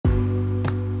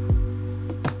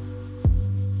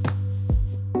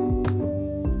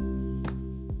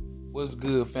What's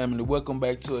good, family? Welcome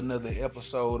back to another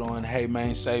episode on Hey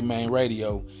Man, Say Man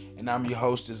Radio. And I'm your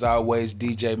host, as always,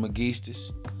 DJ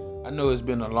Megistus. I know it's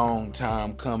been a long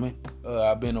time coming.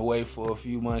 I've been away for a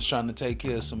few months trying to take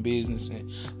care of some business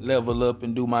and level up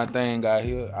and do my thing out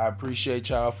here. I appreciate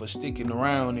y'all for sticking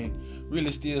around and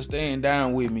really still staying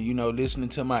down with me, listening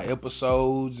to my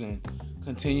episodes and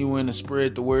continuing to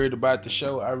spread the word about the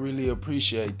show. I really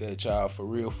appreciate that, y'all, for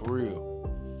real.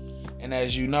 And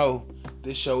as you know,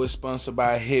 this show is sponsored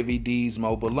by Heavy D's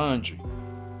Mobile Laundry.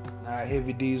 Now,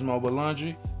 Heavy D's Mobile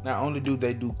Laundry, not only do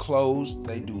they do clothes,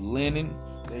 they do linen,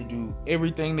 they do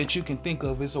everything that you can think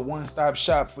of. It's a one-stop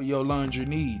shop for your laundry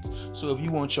needs. So if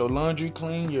you want your laundry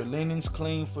clean, your linens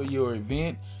clean for your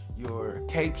event, your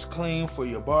capes clean for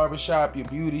your barbershop, your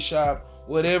beauty shop,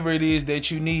 whatever it is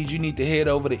that you need to head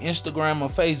over to Instagram or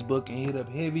Facebook and hit up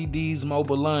Heavy D's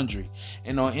Mobile Laundry.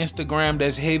 And on Instagram,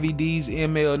 that's Heavy D's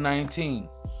ML19.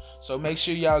 So make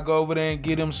sure y'all go over there and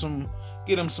get them some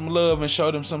love and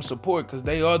show them some support, because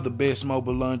they are the best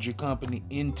mobile laundry company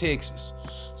in Texas.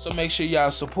 So make sure y'all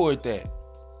support that.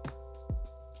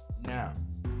 Now,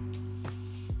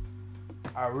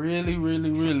 I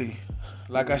really,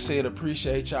 like I said,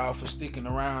 appreciate y'all for sticking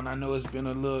around. I know it's been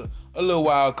a little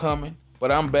while coming,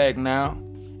 but I'm back now,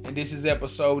 and this is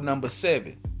episode number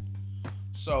 7.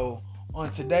 So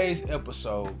on today's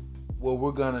episode, what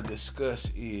we're gonna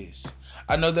discuss is,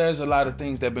 I know there's a lot of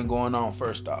things that have been going on.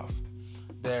 First off,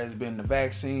 there's been the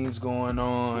vaccines going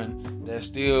on. There's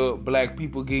still black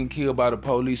people getting killed by the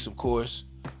police, of course,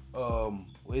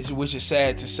 which is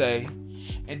sad to say.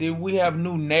 And then we have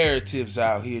new narratives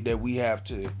out here that we have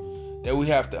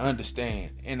to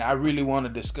understand. And I really want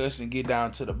to discuss and get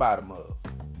down to the bottom of.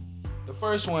 The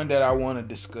first one that I want to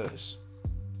discuss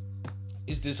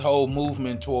is this whole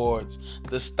movement towards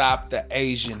the Stop the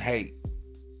Asian Hate.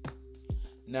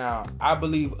 Now, I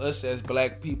believe us as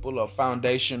black people, or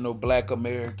foundational black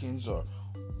Americans, or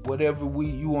whatever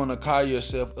you want to call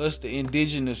yourself, us the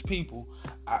indigenous people,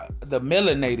 the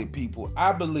melanated people,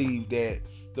 I believe that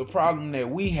the problem that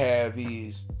we have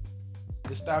is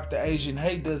the Stop the Asian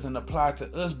Hate doesn't apply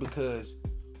to us, because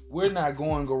we're not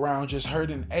going around just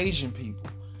hurting Asian people.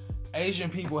 Asian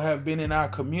people have been in our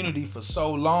community for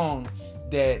so long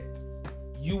that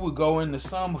you would go into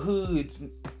some hoods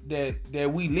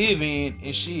that we live in,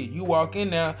 and shit, you walk in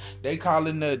there, they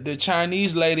calling the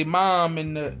Chinese lady mom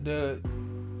and the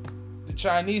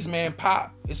Chinese man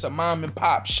pop. It's a mom and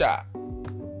pop shop.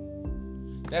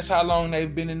 That's how long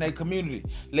they've been in their community.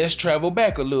 Let's travel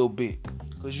back a little bit,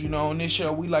 because on this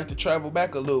show we like to travel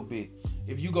back a little bit.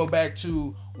 If you go back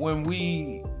to when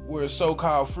we were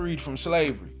so-called freed from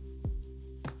slavery,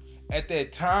 at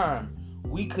that time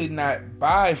we could not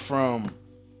buy from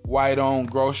white-owned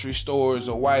grocery stores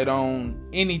or white-owned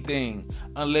anything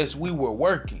unless we were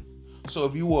working. So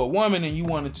if you were a woman and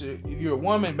if you're a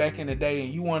woman back in the day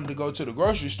and you wanted to go to the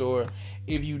grocery store,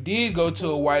 if you did go to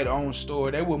a white-owned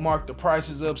store, they would mark the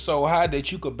prices up so high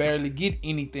that you could barely get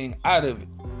anything out of it,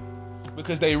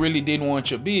 because they really didn't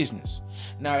want your business.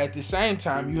 Now, at the same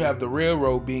time, you have the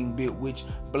railroad being built, which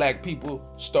black people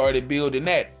started building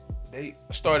that. They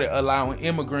started allowing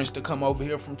immigrants to come over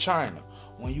here from China.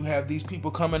 When you have these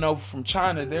people coming over from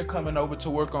China, they're coming over to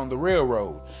work on the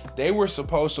railroad. They were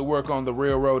supposed to work on the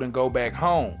railroad and go back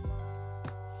home,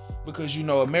 because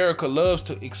America loves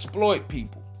to exploit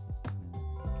people.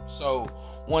 So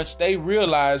once they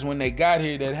realized when they got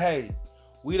here that, hey,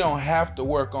 we don't have to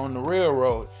work on the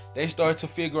railroad, they start to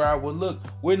figure out, well, look,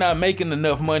 we're not making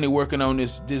enough money working on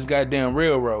this goddamn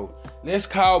railroad. Let's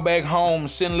call back home,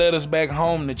 send letters back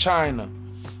home to China,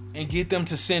 and get them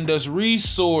to send us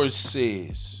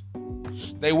resources.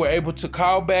 They were able to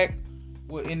call back,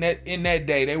 in that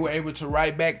day, they were able to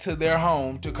write back to their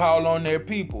home to call on their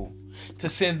people to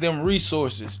send them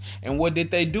resources. And what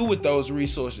did they do with those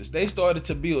resources? They started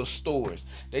to build stores.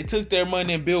 They took their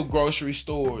money and built grocery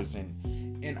stores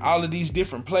and all of these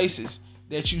different places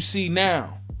that you see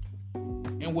now.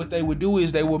 And what they would do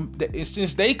is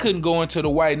since they couldn't go into the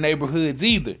white neighborhoods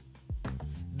either,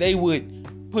 they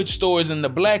would put stores in the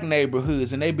black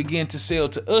neighborhoods, and they began to sell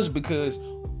to us because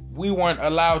we weren't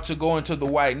allowed to go into the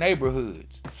white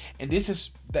neighborhoods. And this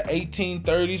is the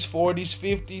 1830s, 40s,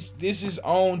 50s. This is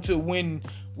on to when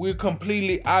we're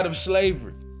completely out of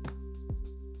slavery.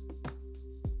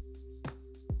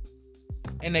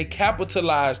 And they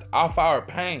capitalized off our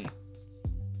pain.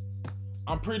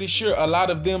 I'm pretty sure a lot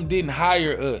of them didn't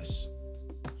hire us.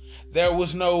 There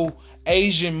was no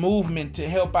Asian movement to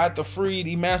help out the freed,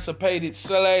 emancipated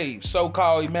slave,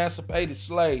 so-called emancipated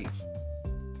slave.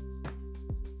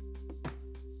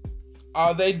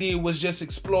 All they did was just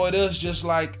exploit us, just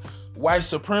like white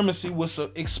supremacy was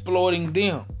exploiting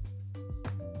them.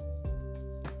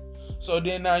 So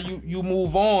then now you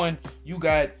move on. You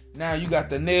got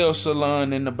the nail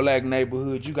salon in the black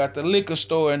neighborhood. You got the liquor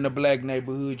store in the black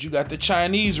neighborhood. You got the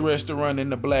Chinese restaurant in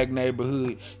the black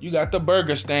neighborhood. You got the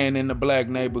burger stand in the black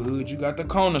neighborhood. You got the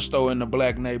corner store in the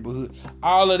black neighborhood.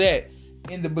 All of that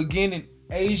in the beginning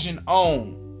Asian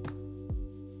owned.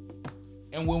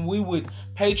 And when we would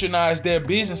patronize their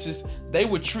businesses, they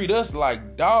would treat us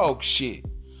like dog shit.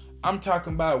 I'm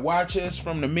talking about watch us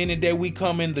from the minute that we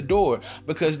come in the door,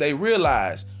 because they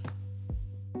realize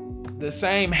the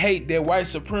same hate that white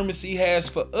supremacy has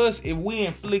for us, if we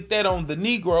inflict that on the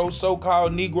Negro,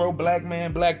 so-called Negro, black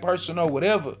man, black person, or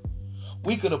whatever,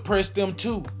 we could oppress them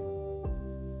too.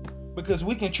 Because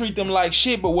we can treat them like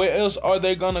shit, but where else are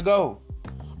they gonna go?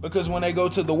 Because when they go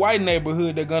to the white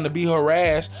neighborhood, they're gonna be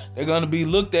harassed. They're gonna be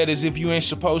looked at as if you ain't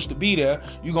supposed to be there.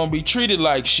 You're gonna be treated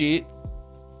like shit.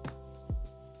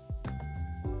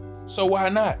 So why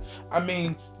not? I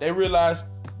mean, they realize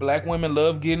black women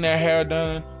love getting their hair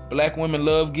done. Black women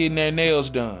love getting their nails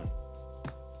done.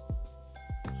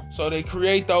 So they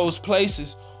create those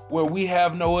places where we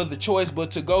have no other choice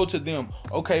but to go to them.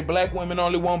 Okay, black women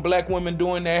only want black women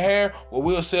doing their hair. Well,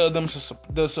 we'll sell them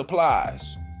the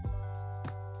supplies.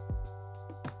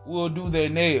 We'll do their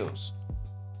nails.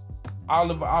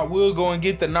 We'll go and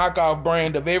get the knockoff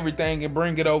brand of everything and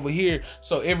bring it over here,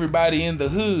 so everybody in the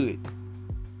hood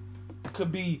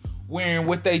could be wearing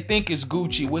what they think is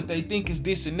Gucci, what they think is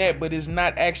this and that, but it's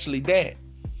not actually that.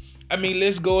 I mean,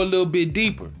 let's go a little bit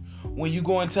deeper. When you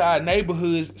go into our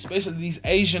neighborhoods, especially these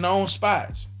Asian-owned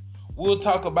spots, we'll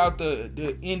talk about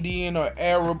the Indian or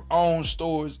Arab-owned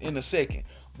stores in a second.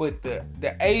 But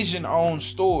the Asian-owned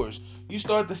stores, you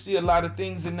start to see a lot of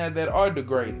things in there that are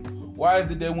degrading. Why is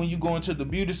it that when you go into the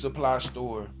beauty supply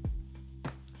store,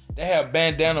 they have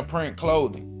bandana print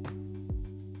clothing?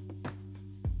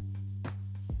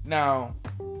 Now,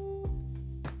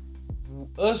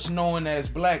 us knowing as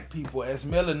black people, as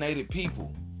melanated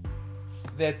people,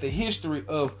 that the history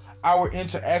of our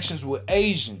interactions with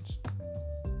Asians,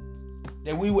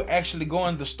 that we would actually go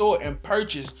in the store and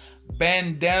purchase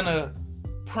bandana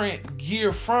print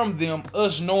gear from them,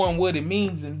 us knowing what it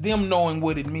means and them knowing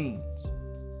what it means.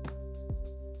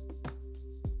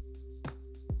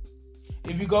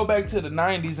 If you go back to the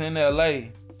 90s in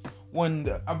LA, when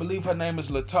I believe her name is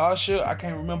Latasha, I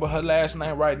can't remember her last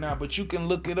name right now, but you can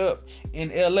look it up. In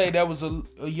LA, there was a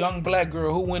young black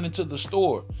girl who went into the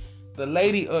store. The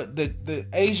lady, the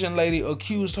Asian lady,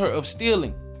 accused her of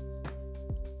stealing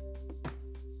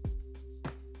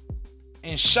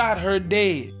and shot her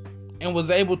dead and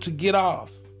was able to get off.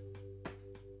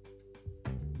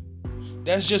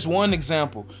 That's just one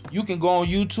example. You can go on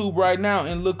YouTube right now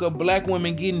and look up black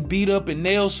women getting beat up in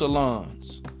nail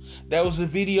salons. That was a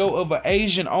video of an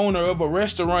Asian owner of a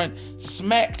restaurant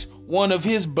smacked one of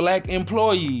his black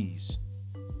employees.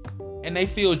 And they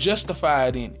feel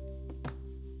justified in it.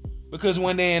 Because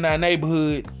when they're in our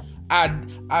neighborhood, our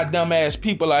dumbass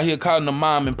people out here calling them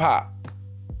mom and pop.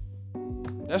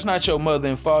 That's not your mother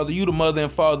and father. You the mother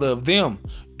and father of them.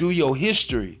 Do your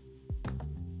history.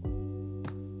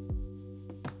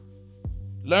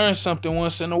 Learn something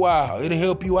once in a while. It'll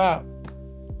help you out.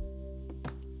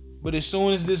 But as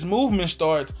soon as this movement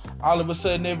starts, all of a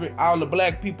sudden all the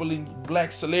black people and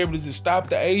black celebrities that stop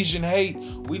the Asian hate.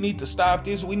 We need to stop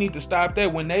this. We need to stop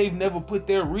that. When they've never put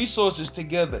their resources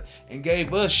together and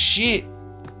gave us shit.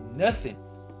 Nothing.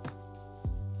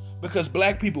 Because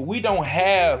black people, we don't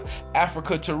have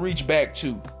Africa to reach back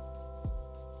to.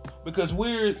 Because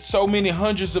we're so many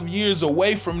hundreds of years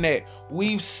away from that.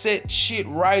 We've set shit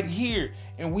right here.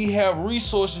 And we have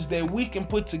resources that we can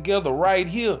put together right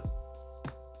here.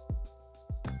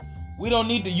 We don't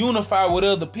need to unify with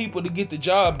other people to get the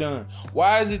job done.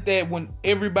 Why is it that when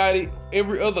every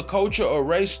other culture or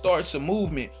race starts a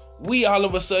movement, we all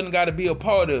of a sudden got to be a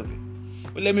part of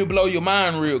it? But let me blow your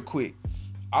mind real quick.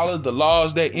 All of the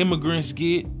laws that immigrants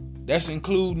get, that's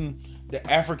including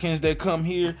the Africans that come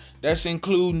here, that's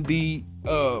including the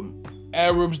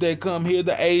Arabs that come here,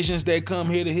 the Asians that come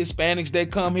here, the Hispanics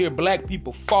that come here. Black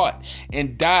people fought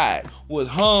and died, was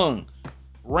hung,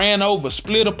 ran over,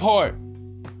 split apart,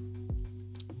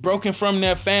 broken from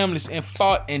their families, and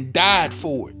fought and died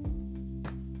for it.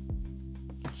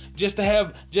 Just to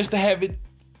have it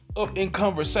up in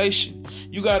conversation.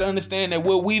 You got to understand that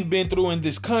what we've been through in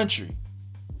this country,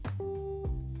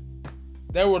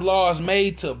 there were laws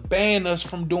made to ban us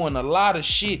from doing a lot of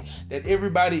shit that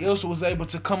everybody else was able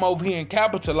to come over here and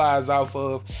capitalize off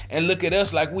of, and look at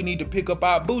us like we need to pick up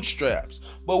our bootstraps.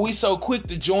 But we so quick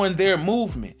to join their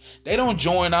movement. They don't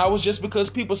join ours. Just because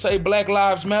people say Black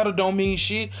Lives Matter don't mean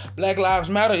shit. Black Lives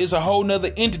Matter is a whole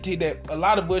nother entity that a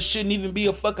lot of us shouldn't even be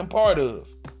a fucking part of.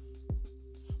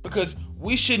 Because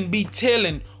we shouldn't be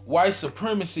telling white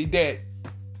supremacy that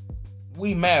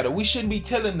we matter. We shouldn't be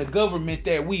telling the government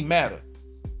that we matter.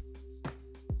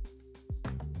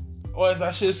 Or as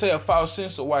I should say, a false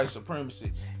sense of white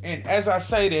supremacy. And as I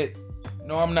say that,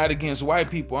 no, I'm not against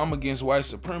white people. I'm against white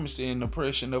supremacy and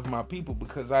oppression of my people,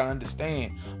 because I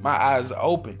understand. My eyes are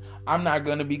open. I'm not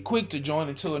going to be quick to join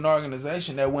into an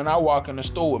organization that when I walk in the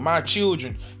store with my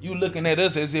children, you looking at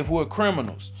us as if we're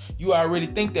criminals. You already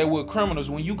think that we're criminals.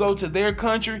 When you go to their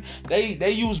country,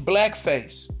 they use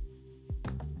blackface.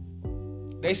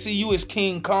 They see you as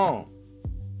King Kong.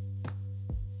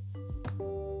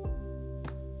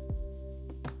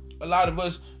 A lot of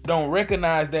us don't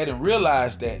recognize that and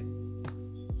realize that,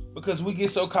 because we get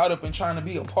so caught up in trying to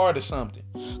be a part of something.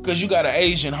 Because you got an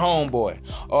Asian homeboy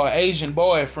or an Asian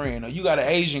boyfriend, or you got an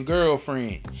Asian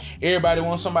girlfriend. Everybody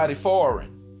wants somebody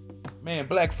foreign. Man,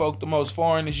 black folk the most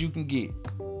foreign as you can get.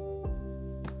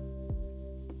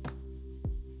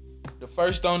 The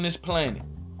first on this planet.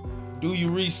 Do your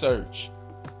research.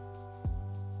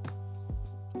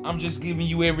 I'm just giving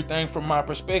you everything from my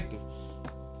perspective.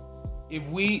 If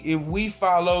we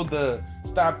follow the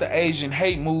Stop the Asian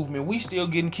Hate movement, we still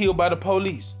getting killed by the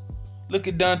police. Look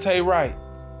at Dante Wright.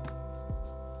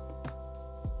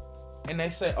 And they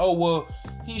say, oh, well,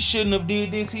 he shouldn't have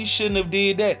did this, he shouldn't have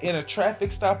did that. In a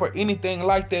traffic stop or anything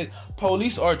like that,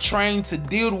 police are trained to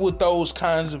deal with those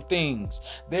kinds of things.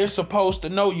 They're supposed to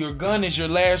know your gun is your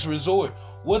last resort.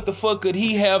 What the fuck could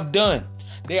he have done?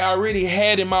 They already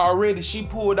had him already. She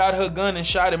pulled out her gun and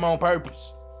shot him on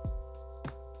purpose.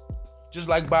 Just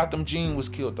like Botham Jean was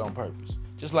killed on purpose.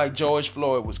 Just like George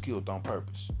Floyd was killed on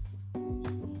purpose.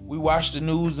 We watch the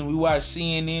news and we watch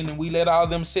CNN and we let all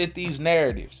them set these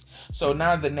narratives. So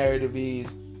now the narrative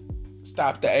is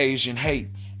Stop the Asian Hate.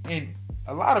 And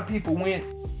a lot of people went,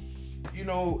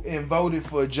 and voted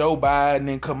for Joe Biden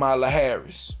and Kamala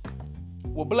Harris.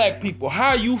 Well, black people,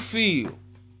 how you feel?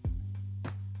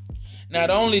 Not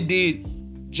only did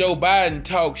Joe Biden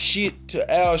talk shit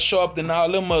to Al Sharpton and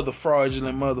all them other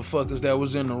fraudulent motherfuckers that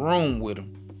was in the room with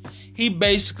him, he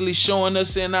basically showing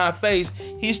us in our face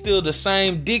he's still the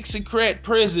same Dixiecrat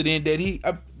president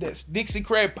that's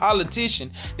Dixiecrat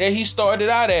politician that he started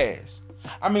out as.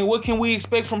 I mean, what can we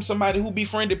expect from somebody who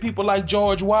befriended people like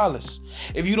George Wallace?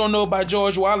 If you don't know about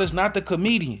George Wallace, not the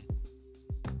comedian.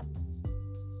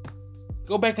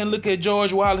 Go back and look at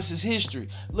George Wallace's history.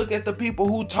 Look at the people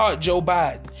who taught Joe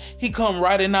Biden. He come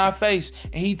right in our face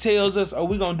and he tells us, oh,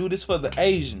 we're going to do this for the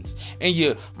Asians.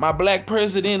 And my black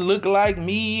president look like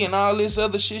me and all this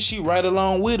other shit. She right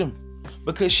along with him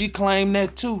because she claimed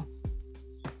that too.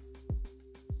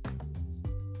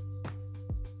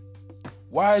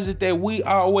 Why is it that we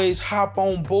always hop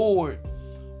on board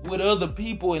with other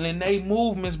people and in their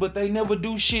movements, but they never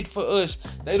do shit for us?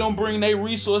 They don't bring their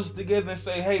resources together and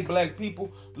say, hey, black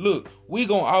people, look, we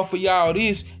gonna offer y'all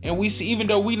this. And we see, even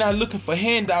though we not looking for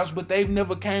handouts, but they've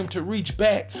never came to reach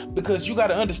back. Because you got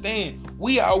to understand,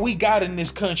 we got in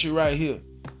this country right here.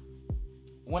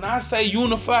 When I say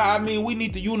unify, I mean we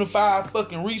need to unify our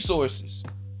fucking resources.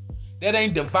 That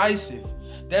ain't divisive.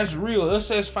 That's real.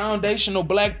 Us as foundational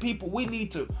black people, we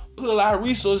need to pull our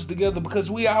resources together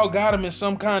because we all got them in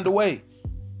some kind of way.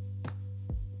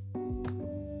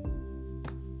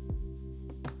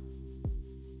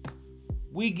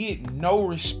 We get no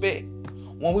respect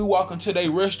when we walk into their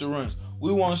restaurants.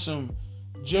 We want some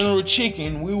General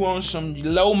Chicken. We want some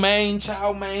lo mein,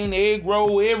 chow mein, egg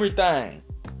roll, everything.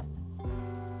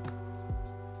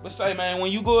 But say, man,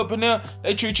 when you go up in there,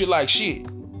 they treat you like shit.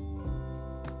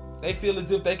 They feel as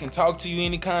if they can talk to you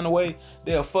any kind of way.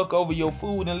 They'll fuck over your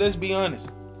food. And let's be honest,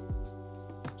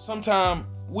 sometimes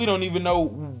we don't even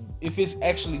know if it's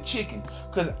actually chicken.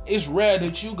 Because it's rare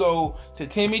that you go to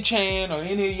Timmy Chan or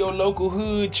any of your local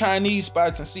hood Chinese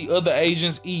spots and see other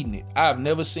Asians eating it. I've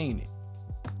never seen it.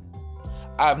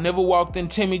 I've never walked in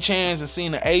Timmy Chan's and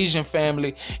seen an Asian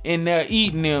family in there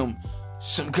eating them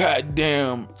some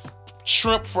goddamn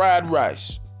shrimp fried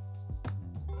rice.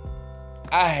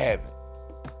 I haven't.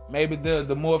 Maybe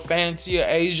the more fancier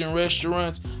Asian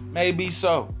restaurants, maybe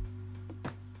so.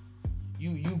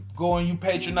 You go and you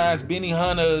patronize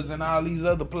Benihana's and all these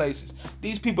other places.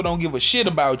 These people don't give a shit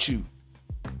about you.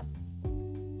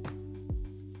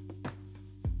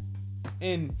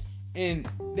 And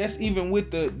that's even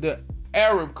with the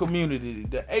Arab community,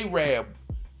 the Arab,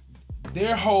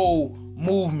 their whole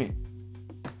movement.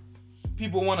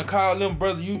 People want to call them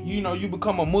brother. You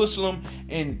become a Muslim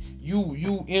and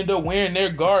you end up wearing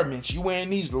their garments. You wearing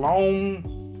these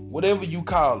long, whatever you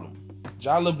call them,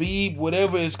 jalabib,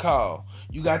 whatever it's called.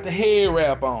 You got the head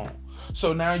wrap on.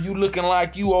 So now you looking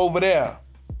like you over there.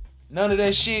 None of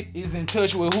that shit is in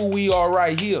touch with who we are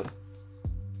right here.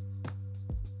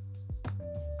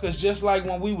 Because just like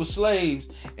when we were slaves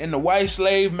and the white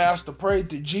slave master prayed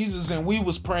to Jesus and we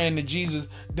was praying to Jesus,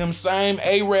 them same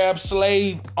Arab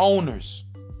slave owners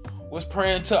was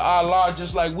praying to Allah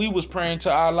just like we was praying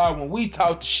to Allah when we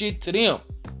taught the shit to them.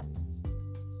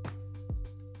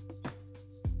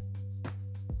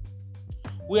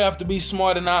 We have to be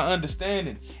smart in our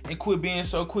understanding and quit being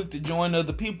so quick to join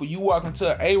other people. You walk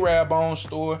into an Arab-owned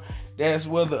store, that's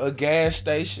whether a gas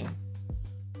station,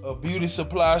 a beauty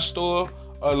supply store,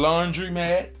 a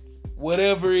laundromat,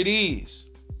 whatever it is.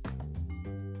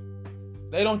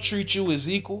 They don't treat you as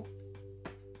equal.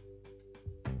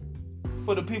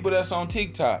 For the people that's on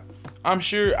TikTok, I'm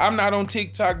sure I'm not on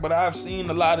TikTok, but I've seen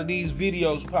a lot of these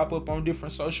videos pop up on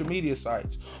different social media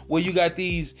sites where you got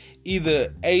these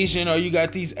either Asian or you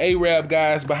got these Arab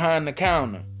guys behind the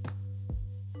counter,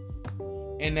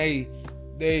 and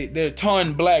they're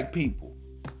taunting black people.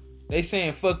 They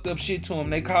saying fucked up shit to them.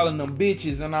 They calling them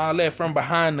bitches and all that from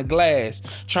behind the glass,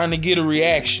 trying to get a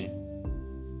reaction.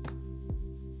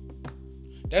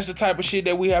 That's the type of shit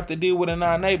that we have to deal with in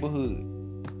our neighborhood.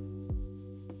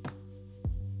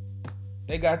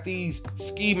 They got these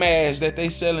ski masks that they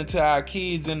selling to our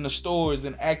kids in the stores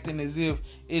and acting as if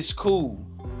it's cool.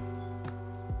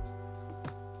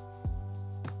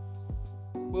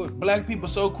 But black people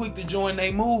so quick to join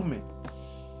their movement.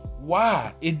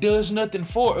 Why? It does nothing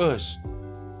for us.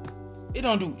 It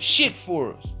don't do shit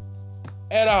for us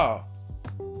at all.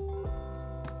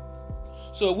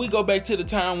 So if we go back to the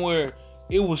time where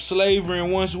it was slavery,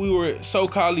 and once we were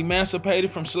so-called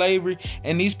emancipated from slavery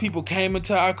and these people came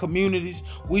into our communities,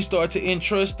 we start to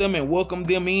entrust them and welcome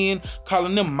them in,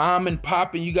 calling them mom and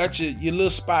pop, and you got your little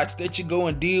spots that you go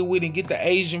and deal with and get the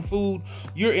Asian food.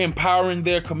 You're empowering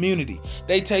their community.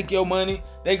 They take your money,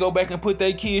 they go back and put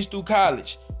their kids through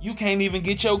college. You can't even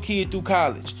get your kid through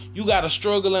college. You got to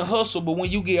struggle and hustle, but when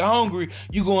you get hungry,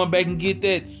 you going back and get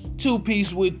that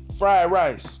 2-piece with fried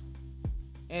rice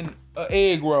and an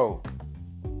egg roll.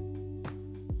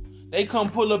 They come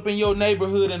pull up in your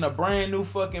neighborhood in a brand new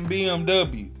fucking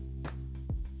BMW,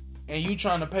 and you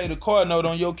trying to pay the car note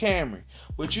on your Camry,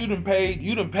 but you done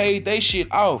paid they shit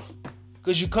off,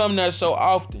 cause you come there so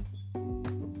often.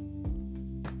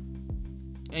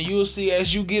 And you'll see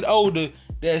as you get older,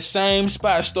 that same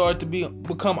spot start to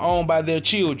become owned by their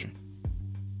children.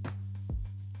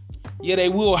 Yeah, they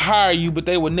will hire you, but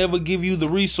they will never give you the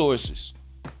resources.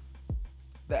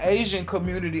 The Asian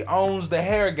community owns the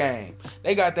hair game.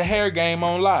 They got the hair game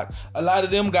on lock. A lot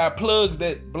of them got plugs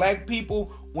that black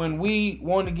people, when we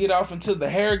want to get off into the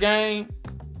hair game,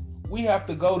 we have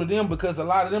to go to them because a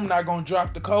lot of them not going to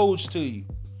drop the codes to you.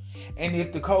 And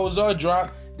if the codes are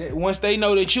dropped, once they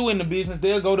know that you in the business,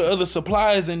 they'll go to other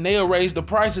suppliers and they'll raise the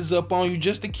prices up on you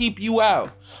just to keep you out,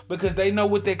 because they know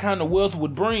what that kind of wealth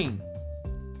would bring.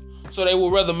 So they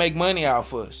would rather make money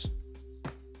off us.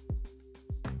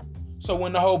 So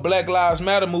when the whole Black Lives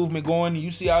Matter movement going, and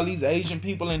you see all these Asian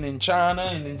people in China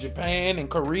and in Japan and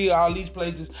Korea, all these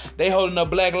places, they holding up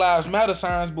Black Lives Matter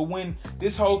signs. But when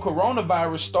this whole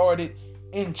coronavirus started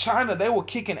in China, they were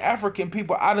kicking African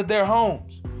people out of their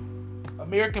homes.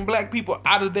 American black people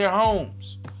out of their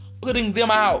homes, putting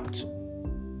them out.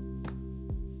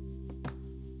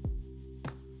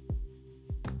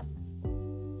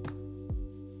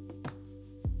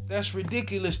 That's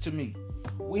ridiculous to me.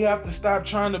 We have to stop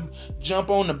trying to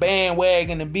jump on the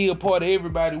bandwagon and be a part of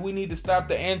everybody. We need to stop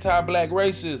the anti-black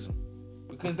racism,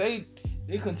 because they're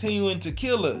continuing to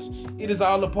kill us. It is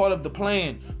all a part of the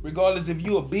plan. Regardless if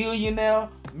you a billionaire,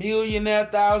 millionaire,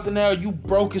 thousandaire, you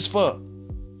broke as fuck.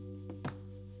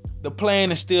 The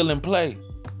plan is still in play.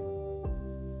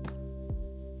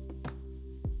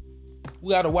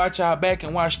 We got to watch our back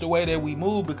and watch the way that we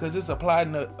move, because it's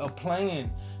applying a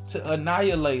plan to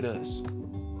annihilate us.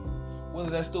 Whether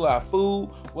that's through our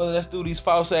food, whether that's through these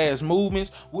false ass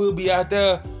movements, we'll be out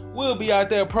there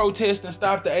protesting,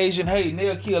 stop the Asian hate, and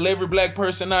they'll kill every black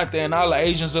person out there, and all the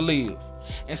Asians will live.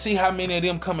 And see how many of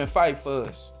them come and fight for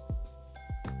us.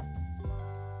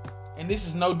 And this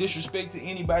is no disrespect to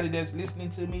anybody that's listening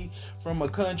to me from a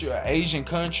country, or Asian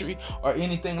country, or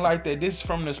anything like that. This is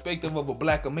from the perspective of a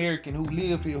black American who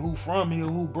live here, who from here,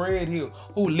 who bred here,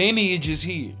 who lineage is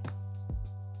here.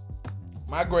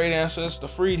 My great ancestor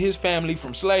freed his family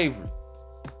from slavery.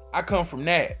 I come from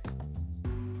that.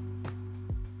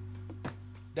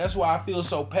 That's why I feel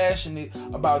so passionate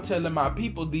about telling my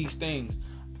people these things.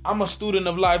 I'm a student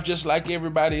of life just like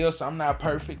everybody else. I'm not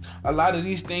perfect. A lot of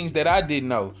these things that I didn't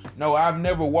know. No, I've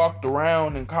never walked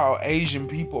around and called Asian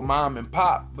people mom and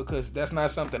pop, because that's not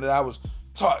something that I was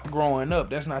taught growing up.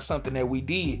 That's not something that we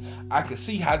did. I could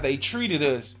see how they treated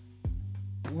us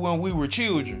when we were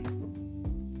children.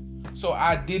 So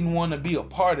I didn't want to be a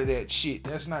part of that shit.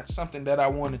 That's not something that I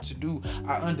wanted to do.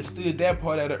 I understood that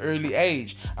part at an early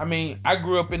age. I mean, I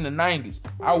grew up in the 90s.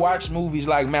 I watched movies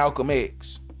like Malcolm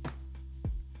X.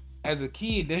 As a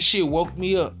kid, that shit woke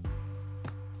me up.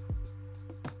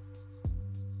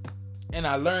 And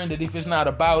I learned that if it's not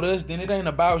about us, then it ain't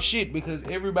about shit, because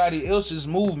everybody else's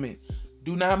movement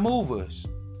do not move us.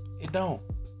 It don't.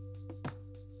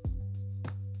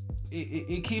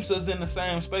 It keeps us in the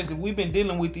same space. If we've been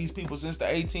dealing with these people since the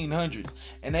 1800s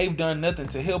and they've done nothing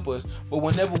to help us, but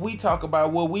whenever we talk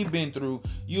about what we've been through,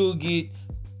 you'll get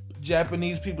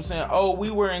Japanese people saying, oh, we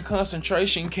were in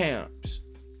concentration camps.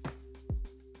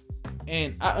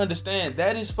 And I understand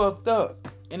that is fucked up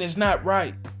and it's not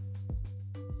right.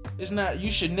 It's not,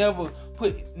 you should never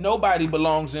put, nobody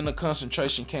belongs in a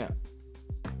concentration camp.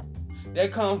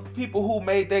 People who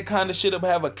made that kind of shit up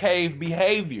have a cave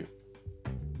behavior.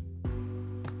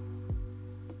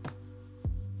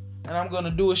 And I'm going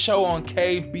to do a show on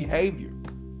cave behavior.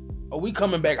 Oh, we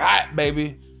coming back hot,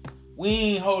 baby. We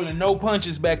ain't holding no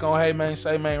punches back on Hey Man,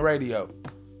 Say Man Radio.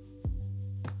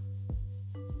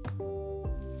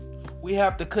 We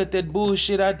have to cut that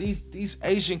bullshit out. These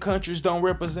Asian countries don't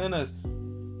represent us.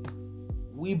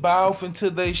 We buy off into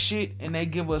their shit and they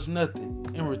give us nothing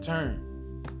in return.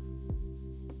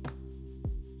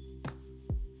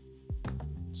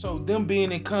 So them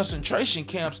being in concentration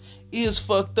camps is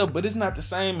fucked up, but it's not the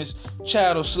same as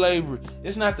chattel slavery.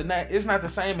 It's not the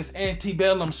same as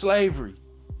antebellum slavery.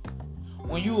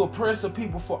 When you oppress a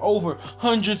people for over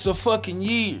hundreds of fucking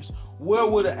years, where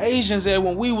were the Asians at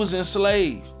when we was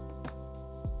enslaved?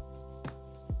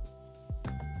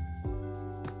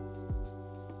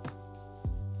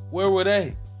 Where were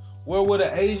they? Where were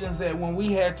the Asians at when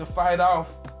we had to fight off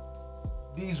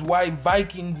these white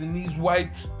Vikings and these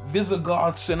white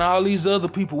Visigoths and all these other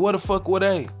people? Where the fuck were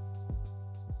they?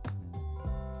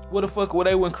 Where the fuck were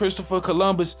they when Christopher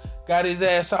Columbus got his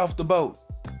ass off the boat?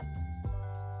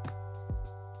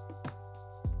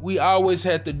 We always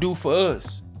had to do for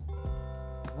us.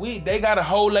 They gotta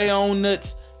hold their own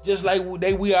nuts just like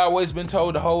we always been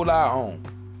told to hold our own.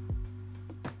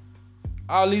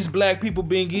 All these black people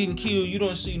been getting killed. You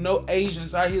don't see no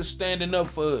Asians out here standing up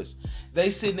for us. They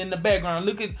sitting in the background.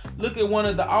 Look at one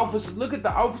of the officers. Look at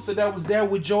the officer that was there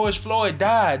when George Floyd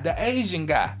died. The Asian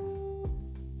guy.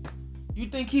 You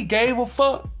think he gave a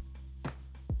fuck?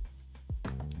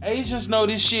 Asians know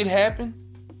this shit happened,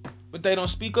 but they don't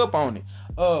speak up on it.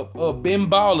 Ben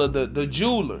Baller, the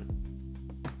jeweler,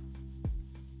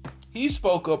 he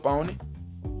spoke up on it.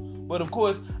 But of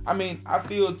course, I mean, I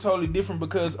feel totally different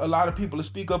because a lot of people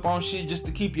speak up on shit just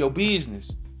to keep your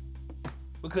business.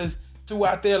 Because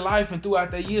throughout their life and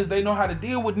throughout their years, they know how to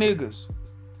deal with niggas.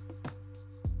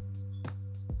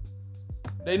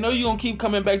 They know you gonna keep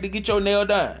coming back to get your nail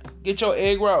done, get your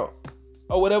egg roll,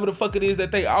 or whatever the fuck it is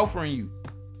that they offering you.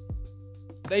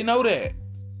 They know that.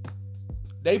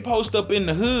 They post up in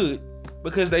the hood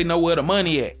because they know where the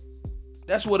money at.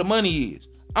 That's where the money is.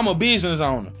 I'm a business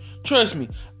owner. Trust me,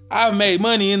 I've made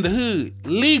money in the hood.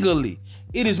 Legally,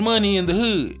 it is money in the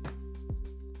hood.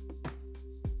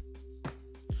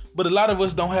 But a lot of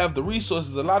us don't have the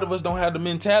resources. A lot of us don't have the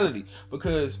mentality.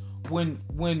 Because when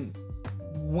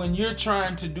you're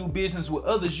trying to do business with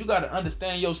others, you got to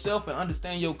understand yourself and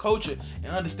understand your culture and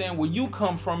understand where you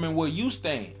come from and where you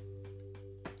stand.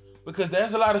 Because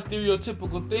there's a lot of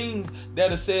stereotypical things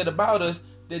that are said about us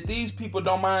that these people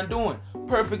don't mind doing.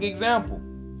 Perfect example.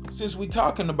 Since we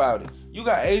talking about it, you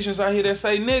got Asians out here that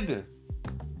say nigga.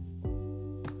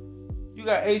 You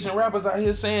got Asian rappers out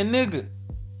here saying nigga.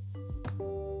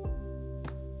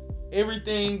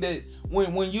 Everything that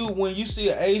when you see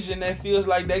an Asian that feels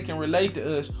like they can relate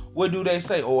to us, what do they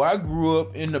say? Oh, I grew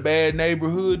up in the bad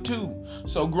neighborhood too.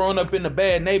 So growing up in the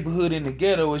bad neighborhood in the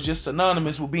ghetto is just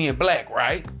synonymous with being black,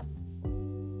 right?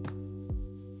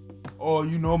 Or,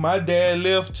 my dad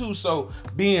left too, so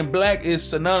being black is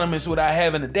synonymous without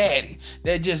having a daddy.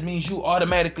 That just means you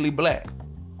automatically black.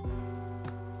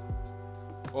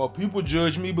 Or people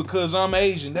judge me because I'm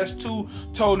Asian. That's two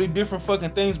totally different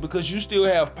fucking things, because you still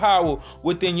have power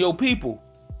within your people.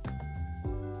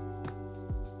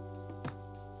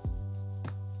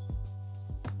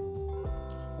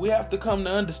 We have to come to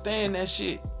understand that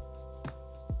shit.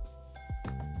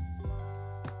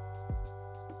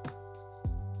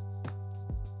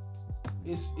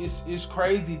 It's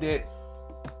crazy that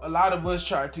a lot of us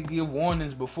try to give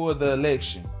warnings before the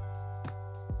election.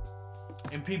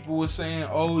 And people were saying,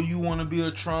 oh, you want to be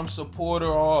a Trump supporter,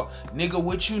 or nigga,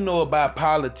 what you know about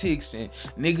politics, and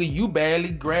nigga, you barely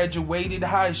graduated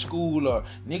high school, or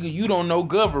nigga, you don't know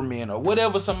government, or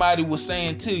whatever somebody was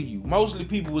saying to you. Mostly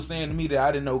people were saying to me that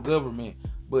I didn't know government,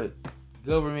 but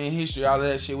government history, all of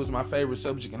that shit was my favorite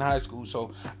subject in high school,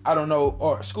 so I don't know,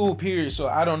 or school period, so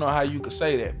I don't know how you could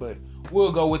say that, but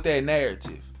we'll go with that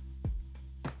narrative.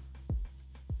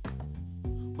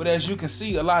 But as you can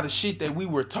see, a lot of shit that we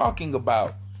were talking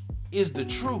about is the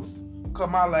truth.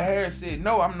 Kamala Harris said,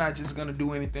 no, I'm not just going to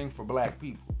do anything for black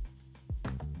people.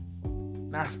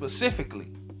 Not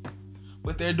specifically.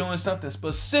 But they're doing something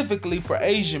specifically for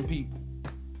Asian people.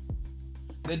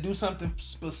 They do something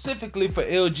specifically for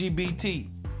LGBT.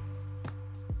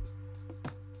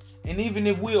 And even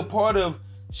if we're a part of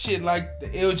shit like the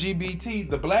LGBT,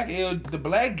 the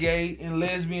black gay and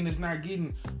lesbian is not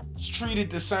getting treated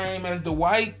the same as the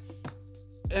white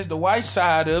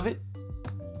side of it.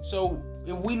 So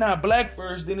if we not black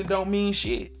first, then it don't mean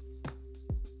shit.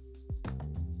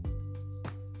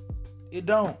 It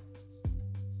don't.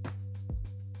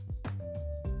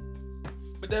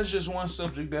 But that's just one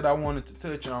subject that I wanted to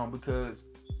touch on, because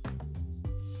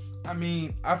I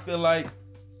mean, I feel like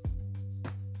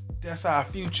that's our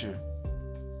future.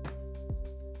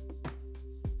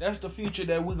 That's the future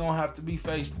that we're gonna have to be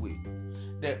faced with.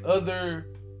 That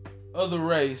other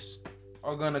race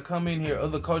are gonna come in here,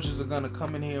 other cultures are gonna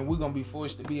come in here, and we're gonna be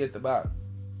forced to be at the bottom.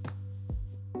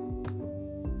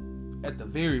 At the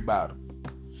very bottom.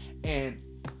 And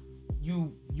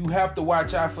you have to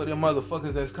watch out for them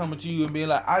motherfuckers that's coming to you and being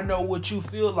like, I know what you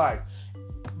feel like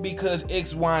because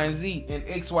X, Y, and Z. And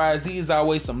X, Y, and Z is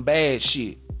always some bad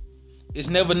shit. It's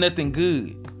never nothing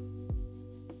good.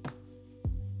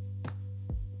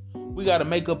 We gotta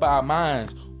make up our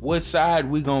minds what side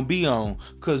we gonna be on.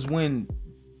 Cause when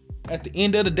at the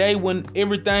end of the day, when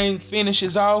everything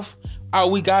finishes off,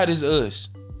 all we got is us.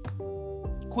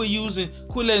 Quit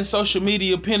letting social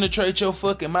media penetrate your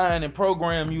fucking mind and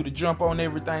program you to jump on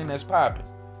everything that's popping.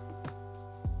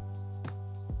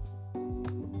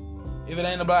 If it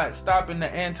ain't about stopping the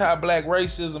anti-black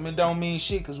racism, it don't mean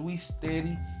shit, cause we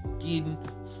steady getting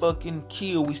fucking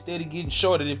killed. We steady getting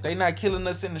shorted. If they not killing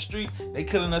us in the street, they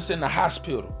killing us in the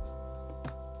hospital.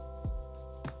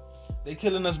 They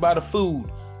killing us by the food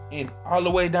and all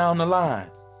the way down the line.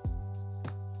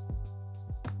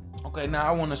 Okay, now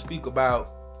I want to speak about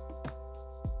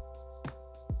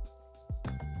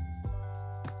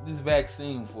this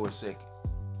vaccine for a second.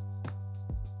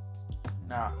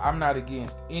 Now, I'm not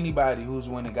against anybody who's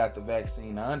went and got the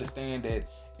vaccine. I understand that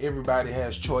everybody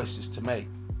has choices to make.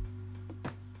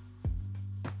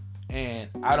 And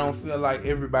I don't feel like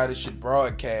everybody should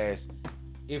broadcast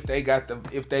if they got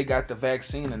the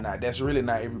vaccine or not. That's really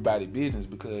not everybody's business,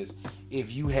 because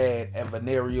if you had a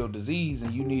venereal disease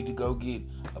and you need to go get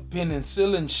a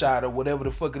penicillin shot or whatever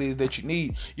the fuck it is that you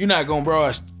need, you're not gonna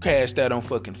broadcast that on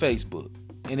fucking Facebook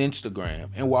and Instagram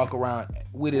and walk around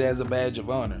with it as a badge of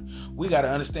honor. We gotta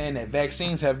understand that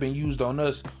vaccines have been used on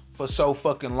us for so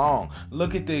fucking long.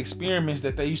 Look at the experiments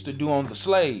that they used to do on the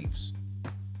slaves.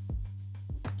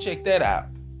 Check that out.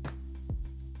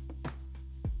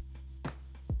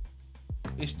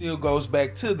 It still goes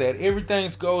back to that.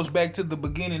 Everything goes back to the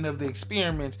beginning of the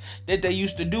experiments that they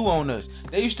used to do on us.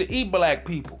 They used to eat black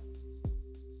people.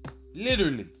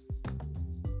 Literally.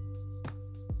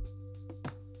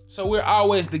 So we're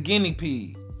always the guinea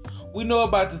pig. We know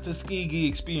about the Tuskegee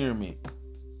experiment.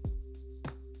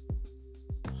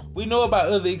 We know about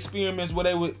other experiments where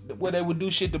they would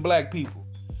do shit to black people.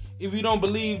 If you don't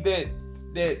believe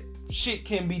that shit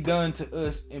can be done to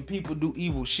us and people do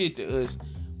evil shit to us,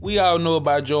 we all know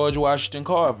about George Washington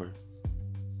Carver.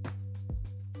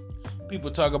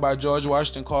 People talk about George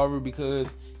Washington Carver because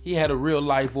he had a real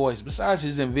life voice. Besides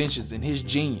his inventions and his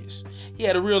genius, he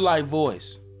had a real life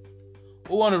voice.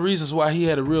 Well, one of the reasons why he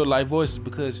had a real life voice is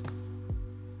because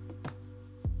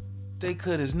they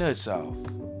cut his nuts off.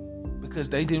 Because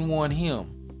they didn't want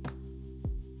him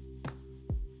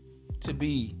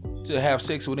to have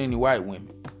sex with any white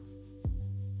women.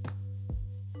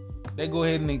 They go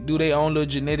ahead and do their own little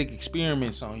genetic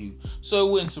experiments on you. So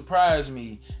it wouldn't surprise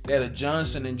me that a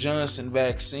Johnson & Johnson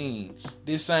vaccine,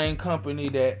 this same company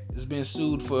that has been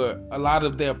sued for a lot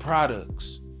of their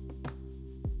products,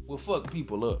 will fuck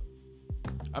people up.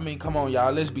 I mean, come on,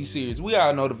 y'all. Let's be serious. We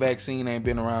all know the vaccine ain't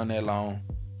been around that long.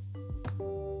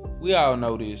 We all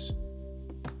know this.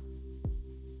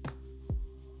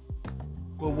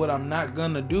 But what I'm not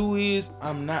gonna do is,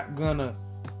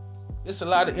 there's a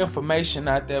lot of information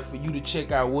out there for you to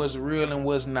check out what's real and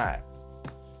what's not.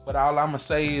 But all I'm gonna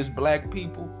say is, black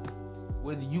people,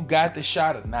 whether you got the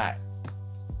shot or not,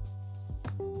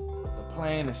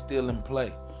 plan is still in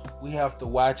play. We have to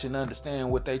watch and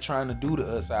understand what they trying to do to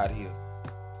us out here.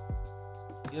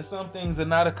 Yeah, some things are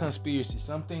not a conspiracy.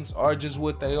 Some things are just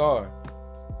what they are.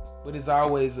 But it's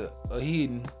always a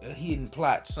hidden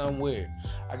plot somewhere.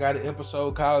 I got an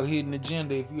episode called Hidden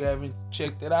Agenda. If you haven't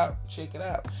checked it out, check it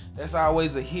out. That's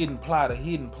always a hidden plot, a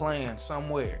hidden plan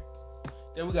somewhere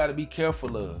that we got to be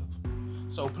careful of.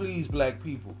 So please, black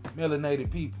people, melanated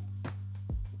people,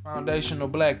 foundational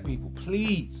black people,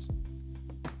 please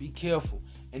be careful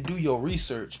and do your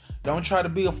research. Don't try to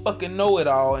be a fucking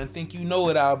know-it-all and think you know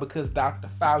it all because Dr.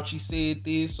 Fauci said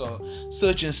this or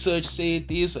such and such said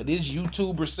this or this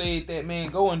YouTuber said that. Man,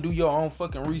 go and do your own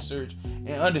fucking research and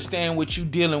understand what you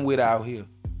dealing with out here.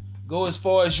 Go as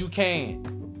far as you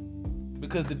can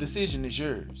because the decision is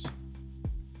yours.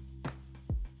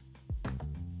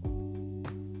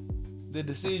 The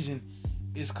decision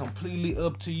is completely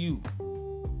up to you.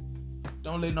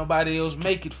 Don't let nobody else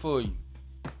make it for you.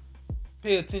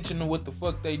 Pay attention to what the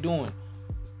fuck they doing.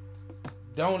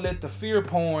 Don't let the fear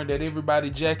porn that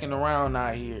everybody jacking around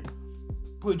out here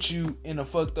put you in a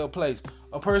fucked up place.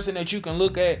 A person that you can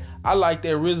look at, I like that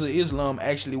Rizza Islam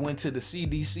actually went to the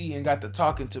CDC and got to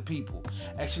talking to people.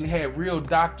 Actually had real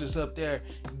doctors up there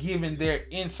giving their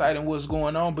insight on what's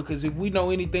going on. Because if we know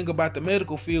anything about the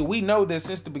medical field, we know that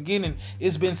since the beginning,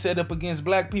 it's been set up against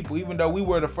black people. Even though we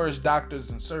were the first doctors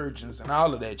and surgeons and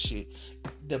all of that shit.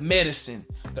 The medicine,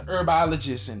 the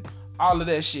herbologists and all of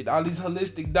that shit. All these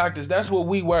holistic doctors, that's what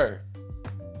we were.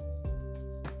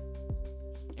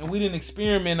 And we didn't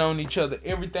experiment on each other.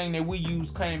 Everything that we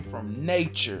used came from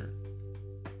nature.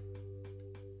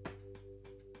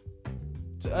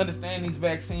 To understand these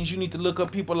vaccines, you need to look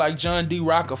up people like John D.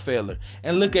 Rockefeller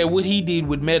and look at what he did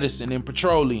with medicine and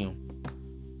petroleum.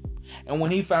 And when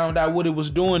he found out what it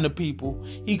was doing to people,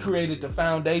 he created the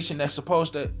foundation that's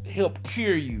supposed to help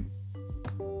cure you.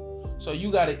 So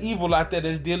you got an evil out there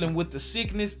that's dealing with the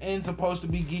sickness and supposed to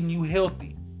be getting you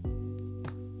healthy.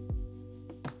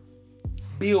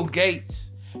 Bill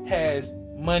Gates has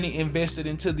money invested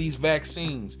into these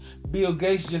vaccines. Bill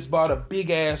Gates just bought a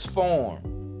big ass farm.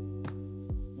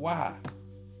 Why?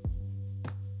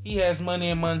 He has money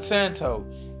in Monsanto.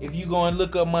 If you go and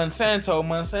look up Monsanto,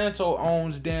 Monsanto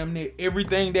owns damn near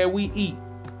everything that we eat.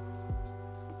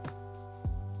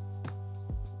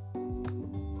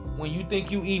 When you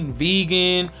think you eating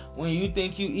vegan, when you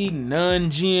think you eating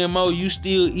non-GMO, you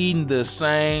still eating the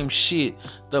same shit.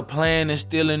 The plan is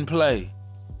still in play.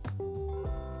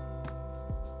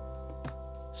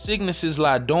 Sicknesses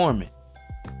lie dormant.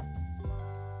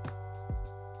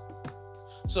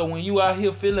 So when you out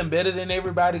here feeling better than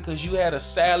everybody because you had a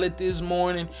salad this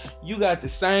morning, you got the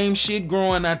same shit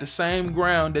growing out the same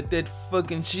ground that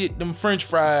fucking shit, them French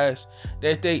fries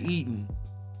that they eating,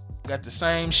 got the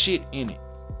same shit in it.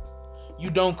 You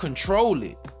don't control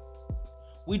it.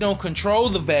 We don't control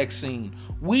the vaccine.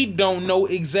 We don't know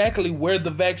exactly where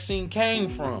the vaccine came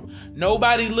from.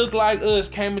 Nobody looked like us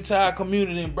came into our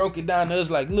community and broke it down to us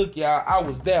like, look, y'all, I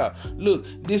was there. Look,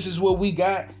 this is what we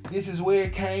got. This is where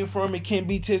it came from. It can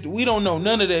be tested. We don't know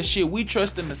none of that shit. We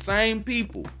trust in the same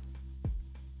people.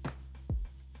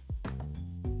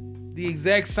 The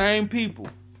exact same people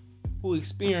who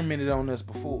experimented on us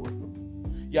before.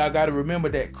 Y'all got to remember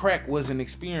that crack was an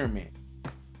experiment.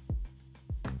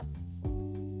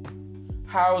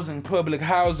 Public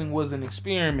housing was an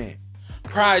experiment.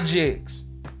 Projects,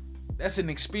 that's an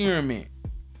experiment.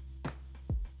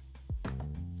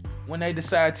 When they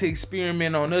decide to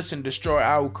experiment on us and destroy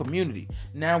our community,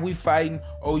 now we fighting.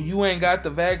 Oh, you ain't got the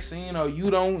vaccine, or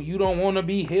you don't want to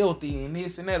be healthy and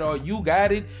this and that, or you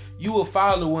got it, you a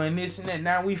follower and this and that.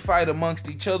 Now we fight amongst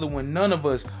each other when none of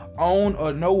us own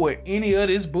or know where any of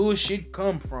this bullshit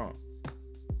come from.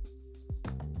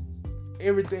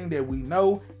 Everything that we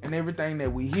know and everything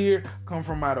that we hear come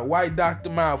from out of white doctor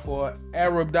mouth or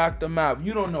Arab doctor mouth.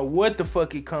 You don't know what the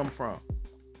fuck it come from.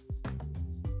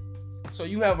 So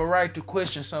you have a right to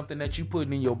question something that you put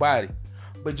in your body.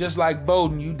 But just like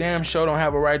voting, you damn sure don't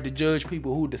have a right to judge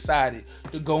people who decided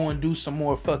to go and do some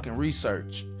more fucking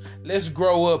research. Let's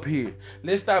grow up here.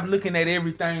 Let's stop looking at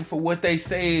everything for what they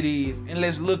say it is and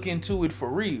let's look into it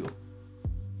for real.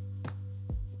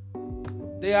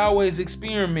 They always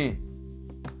experiment.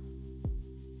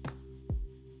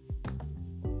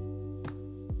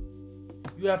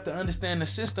 You have to understand the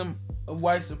system of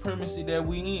white supremacy that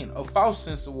we in. A false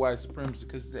sense of white supremacy,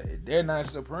 because they're not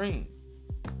supreme.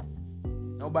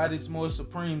 Nobody's more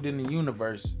supreme than the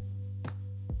universe.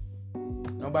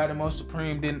 Nobody more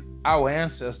supreme than our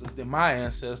ancestors, than my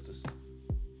ancestors.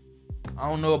 I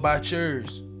don't know about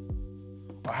yours,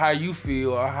 or how you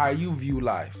feel, or how you view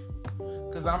life.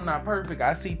 Because I'm not perfect.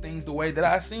 I see things the way that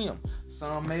I see them.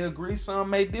 Some may agree, some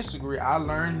may disagree. I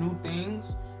learn new things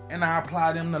and I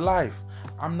apply them to life.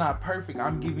 I'm not perfect.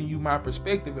 I'm giving you my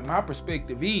perspective, and my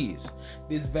perspective is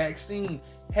this vaccine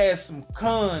has some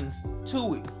cons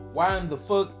to it. Why in the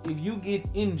fuck, if you get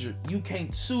injured, you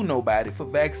can't sue nobody for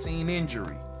vaccine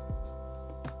injury?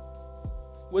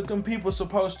 What them people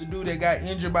supposed to do that got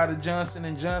injured by the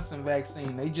Johnson & Johnson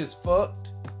vaccine? They just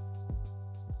fucked?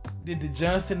 Did the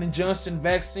Johnson & Johnson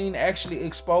vaccine actually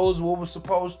expose what was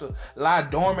supposed to lie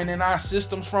dormant in our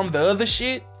systems from the other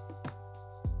shit?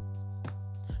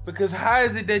 Because how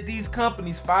is it that these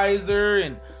companies, Pfizer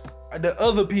and the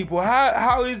other people,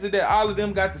 how is it that all of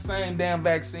them got the same damn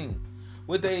vaccine?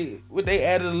 Would they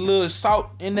added a little salt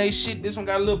in they shit? This one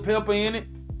got a little pepper in it?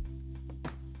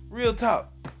 Real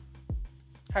talk.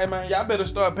 Hey man, y'all better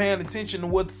start paying attention to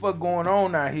what the fuck going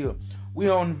on out here. We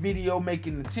on the video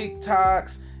making the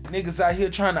TikToks. Niggas out here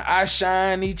trying to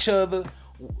outshine each other.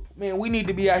 Man, we need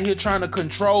to be out here trying to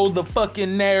control the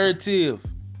fucking narrative.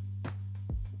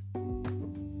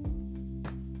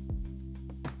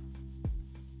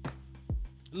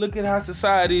 Look at how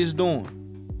society is doing.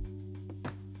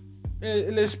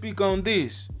 Let's speak on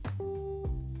this.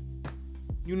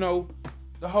 You know,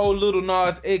 the whole Lil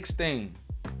Nas X thing.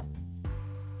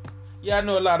 Yeah, I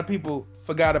know a lot of people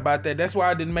forgot about that. That's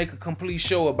why I didn't make a complete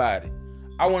show about it.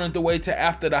 I wanted to wait till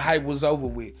after the hype was over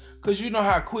with. Because you know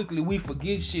how quickly we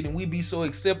forget shit and we be so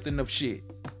accepting of shit.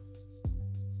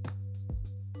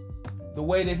 The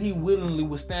way that he willingly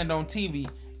would stand on TV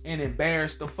and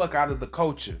embarrass the fuck out of the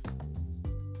culture.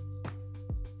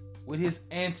 With his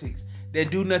antics that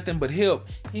do nothing but help.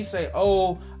 He say,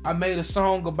 oh, I made a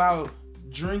song about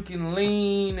drinking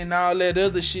lean and all that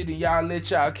other shit, and y'all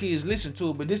let y'all kids listen to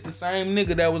it. But this the same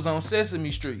nigga that was on Sesame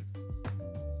Street.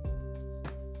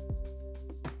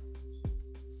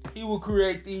 He will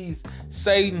create these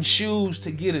Satan shoes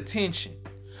to get attention.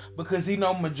 Because he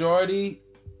know majority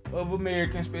of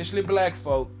Americans, especially black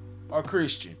folk, are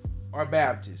Christian or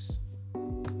Baptist.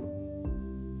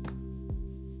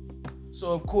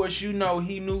 So of course, you know,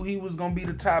 he knew he was gonna be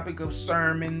the topic of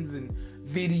sermons and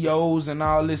videos and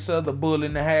all this other bull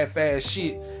in the half-ass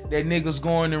shit that niggas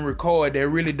going and record that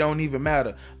really don't even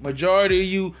matter. Majority of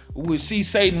you will see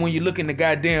Satan when you look in the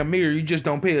goddamn mirror. You just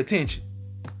don't pay attention.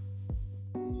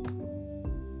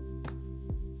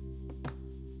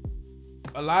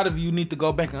 A lot of you need to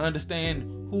go back and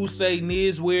understand who Satan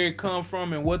is, where it come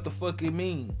from, and what the fuck it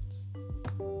means.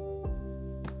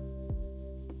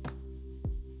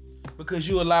 Because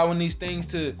you allowing these things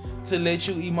to let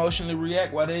you emotionally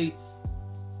react while they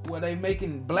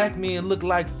making black men look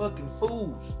like fucking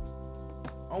fools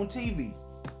on TV.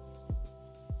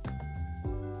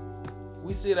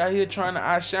 We sit out here trying to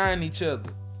outshine each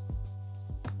other.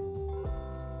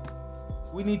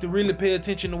 We need to really pay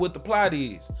attention to what the plot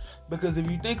is. Because if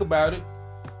you think about it,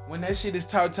 when that shit is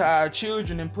taught to our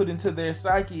children and put into their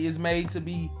psyche, it's made to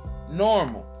be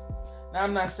normal. Now,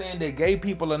 I'm not saying that gay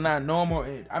people are not normal.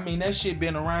 I mean, that shit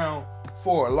been around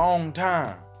for a long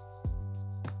time.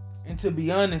 And to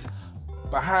be honest,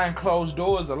 behind closed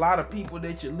doors, a lot of people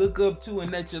that you look up to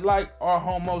and that you like are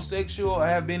homosexual or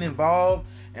have been involved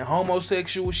in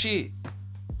homosexual shit.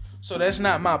 So that's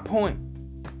not my point.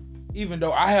 Even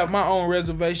though I have my own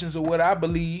reservations of what I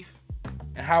believe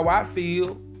and how I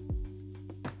feel.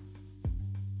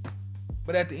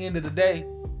 But at the end of the day,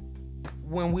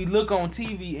 when we look on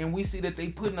TV and we see that they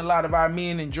putting a lot of our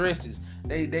men in dresses,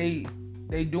 they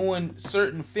doing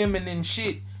certain feminine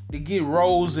shit to get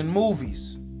roles in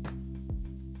movies.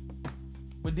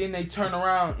 But then they turn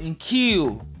around and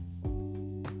kill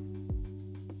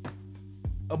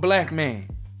a black man.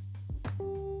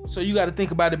 So you got to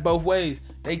think about it both ways.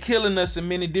 They killing us in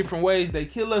many different ways. They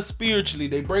kill us spiritually.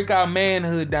 They break our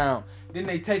manhood down. Then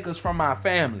they take us from our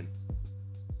family.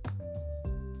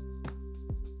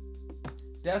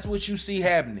 That's what you see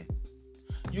happening.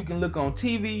 You can look on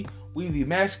TV. We've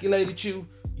emasculated you.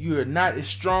 You're not as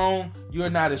strong. You're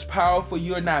not as powerful.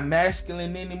 You're not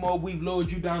masculine anymore. We've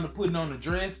lowered you down to putting on a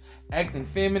dress, acting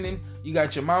feminine. You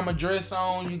got your mama dress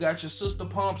on. You got your sister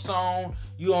pumps on.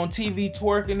 You on TV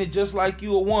twerking it just like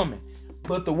you a woman.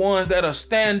 But the ones that are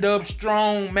stand up,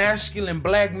 strong, masculine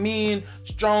black men,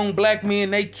 strong black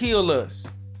men, they kill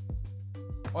us.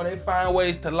 Or they find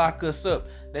ways to lock us up.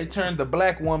 They turn the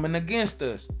black woman against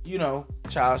us. You know,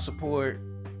 child support,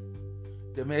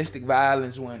 domestic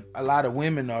violence, when a lot of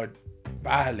women are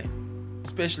violent,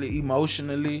 especially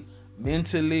emotionally,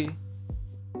 mentally.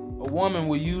 A woman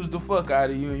will use the fuck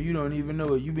out of you and you don't even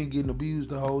know it. You've been getting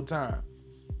abused the whole time.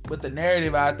 But the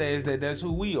narrative out there is that that's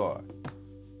who we are.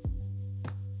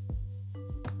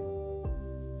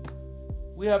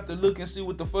 We have to look and see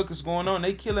what the fuck is going on.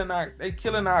 They killing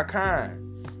our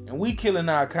kind, and we killing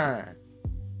our kind.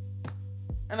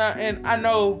 And I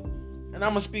know, and I'm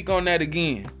gonna speak on that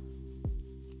again.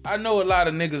 I know a lot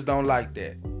of niggas don't like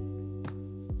that.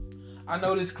 I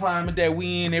know this climate that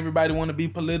we in, everybody want to be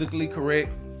politically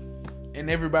correct, and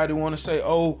everybody want to say,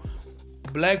 oh,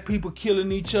 black people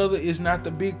killing each other is not the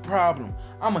big problem.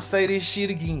 I'm gonna say this shit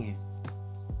again,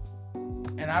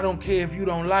 and I don't care if you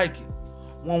don't like it.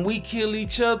 When we kill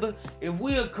each other, if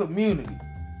we're a community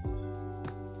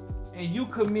and you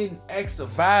committing acts of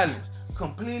violence,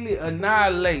 completely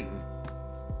annihilating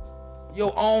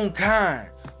your own kind,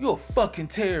 you're a fucking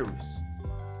terrorist.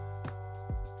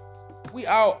 We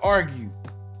all argue.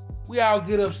 We all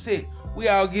get upset. We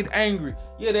all get angry.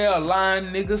 Yeah, they are lying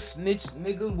niggas, snitch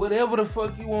niggas, whatever the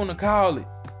fuck you want to call it.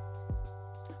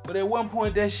 But at one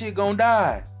point that shit gonna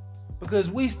die. Because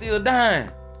we still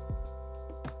dying.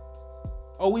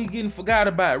 Or we getting forgot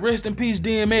about. Rest in peace,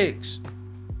 DMX.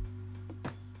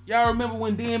 Y'all remember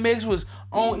when DMX was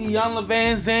on Iyanla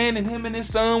Van Zandt and him and his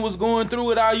son was going through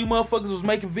it? All you motherfuckers was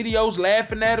making videos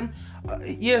laughing at him.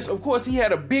 Yes, of course, he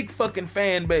had a big fucking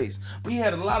fan base. We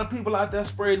had a lot of people out there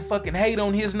spreading fucking hate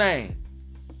on his name.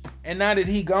 And now that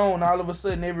he gone, all of a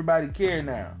sudden everybody care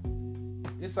now.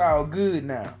 It's all good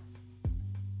now.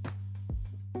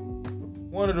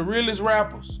 One of the realest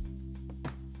rappers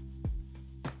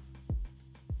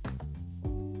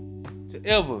to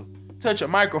ever touch a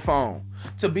microphone,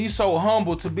 to be so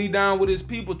humble, to be down with his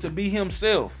people, to be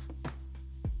himself.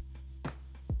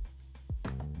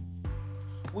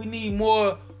 We need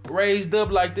more raised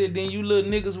up like that than you little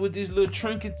niggas with this little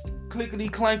trinket, clickety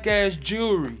clank ass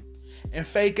jewelry and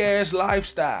fake ass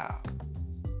lifestyle.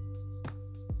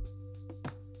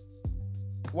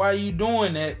 Why you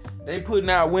doing that? They putting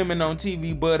out women on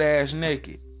TV butt ass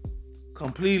naked,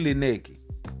 completely naked,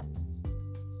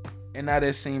 and now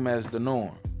that seem as the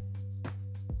norm.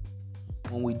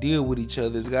 When we deal with each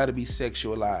other, it's got to be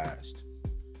sexualized.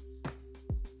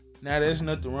 Now there's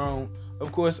nothing wrong.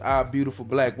 Of course, our beautiful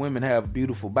black women have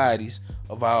beautiful bodies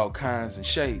of all kinds and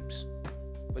shapes.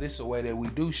 But it's the way that we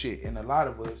do shit. And a lot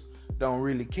of us don't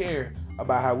really care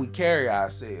about how we carry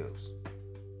ourselves.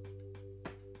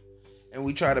 And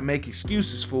we try to make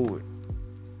excuses for it.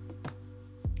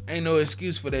 Ain't no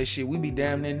excuse for that shit. We be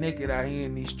damn near naked out here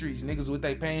in these streets. Niggas with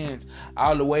their pants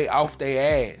all the way off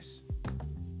their ass.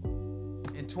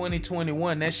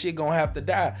 2021, that shit gonna have to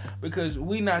die because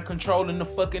we not controlling the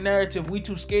fucking narrative. We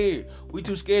too scared. We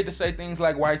too scared to say things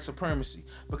like white supremacy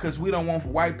because we don't want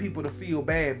white people to feel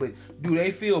bad. But do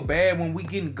they feel bad when we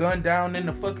getting gunned down in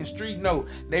the fucking street? No,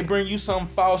 they bring you some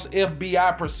false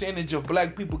FBI percentage of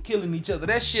black people killing each other.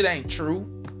 That shit ain't true.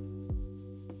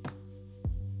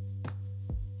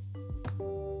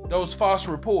 Those false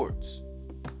reports.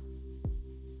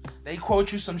 They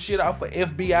quote you some shit off an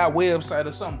FBI website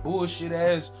or some bullshit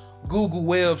ass Google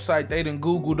website they done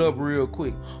Googled up real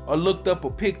quick or looked up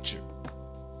a picture.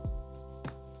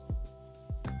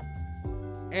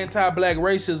 Anti-black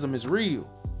racism is real.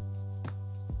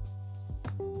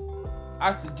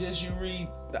 I suggest you read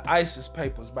the ISIS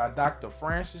Papers by Dr.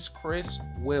 Frances Cress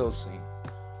Welsing.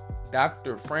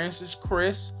 Dr. Frances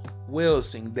Cress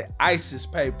Welsing, the ISIS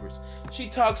Papers. She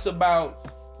talks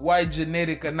about white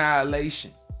genetic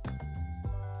annihilation.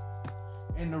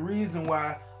 And the reason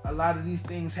why a lot of these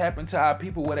things happen to our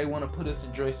people where they want to put us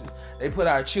in dresses. They put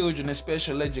our children in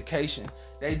special education.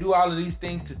 They do all of these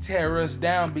things to tear us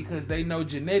down because they know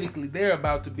genetically they're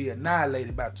about to be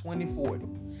annihilated by 2040.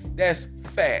 That's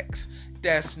facts.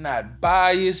 That's not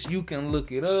bias. You can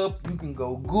look it up. You can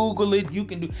go Google it. You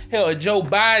can do... Hell, Joe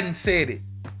Biden said it.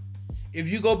 If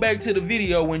you go back to the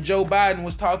video when Joe Biden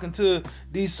was talking to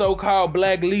these so-called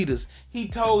black leaders, he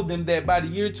told them that by the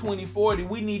year 2040,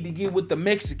 we need to get with the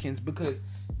Mexicans because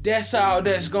that's how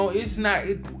that's going. It's not...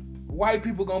 white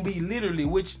people going to be literally,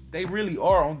 which they really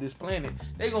are on this planet,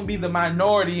 they're going to be the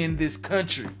minority in this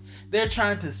country. They're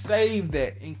trying to save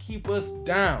that and keep us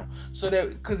down. So that...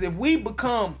 Because if we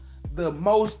become the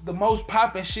most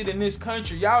popping shit in this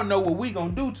country, y'all know what we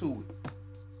going to do to it.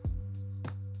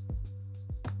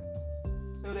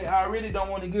 They already don't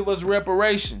want to give us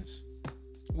reparations,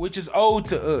 which is owed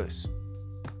to us.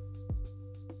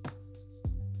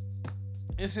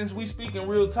 And since we speaking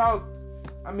real talk,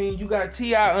 I mean, you got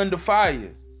T.I. under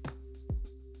fire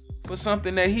for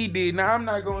something that he did. Now, I'm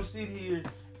not going to sit here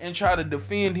and try to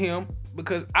defend him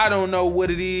because I don't know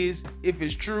what it is, if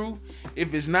it's true,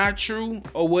 if it's not true,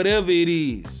 or whatever it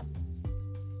is.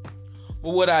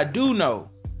 But what I do know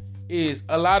is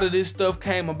a lot of this stuff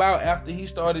came about after he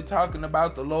started talking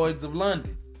about the Lloyds of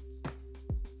London.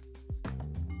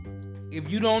 If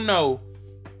you don't know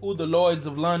who the Lloyds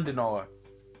of London are,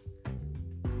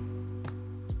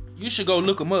 You should go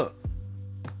look them up.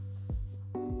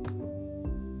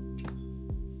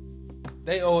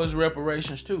 They owe us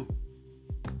reparations too.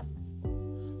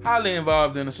 Highly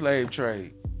involved in the slave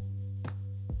trade.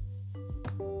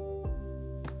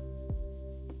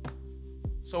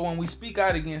 So when we speak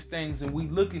out against things and we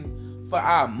looking for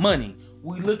our money,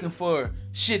 we looking for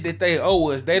shit that they owe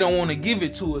us, they don't want to give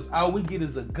it to us. All we get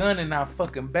is a gun in our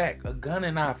fucking back, a gun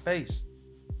in our face,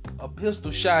 a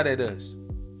pistol shot at us.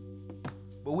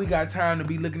 But we got time to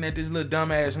be looking at this little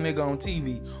dumbass nigga on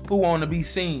TV who want to be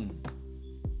seen.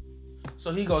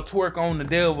 So he go twerk on the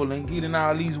devil and get in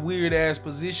all these weird ass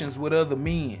positions with other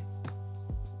men.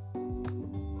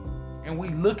 And we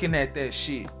looking at that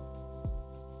shit.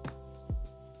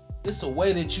 It's a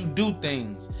way that you do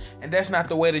things. And that's not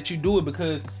the way that you do it,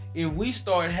 because if we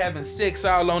start having sex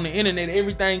all on the internet,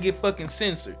 everything get fucking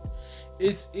censored.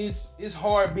 It's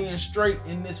hard being straight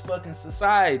in this fucking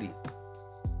society.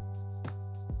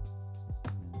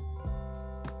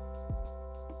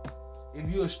 If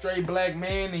you're a straight black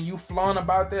man and you flaunt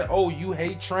about that, oh, you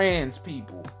hate trans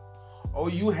people. Oh,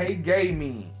 you hate gay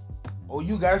men. Oh,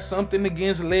 you got something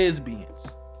against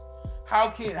lesbians.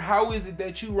 How is it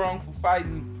that you wrong for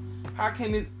fighting? How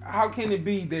can it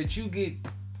be that you get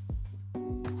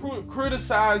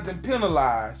criticized and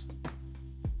penalized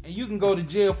and you can go to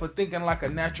jail for thinking like a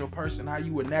natural person, how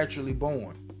you were naturally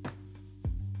born?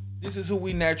 This is who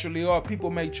we naturally are. People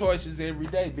make choices every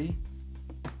day, B.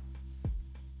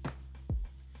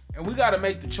 And we got to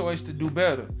make the choice to do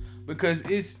better, because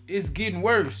it's getting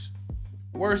worse.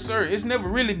 Worse, sir. It's never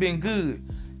really been good.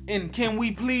 And can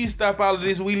we please stop all of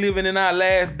this we living in our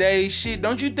last days shit?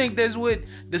 Don't you think that's what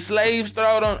the slaves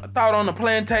thought on the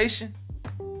plantation?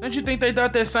 Don't you think they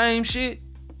thought that same shit?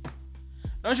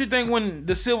 Don't you think when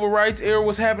the civil rights era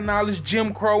was happening, all this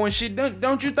Jim Crow and shit,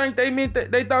 don't you think they meant that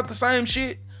they thought the same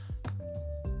shit?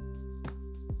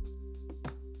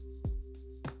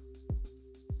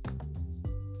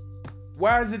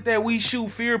 Why is it that we shoot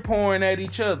fear porn at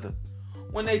each other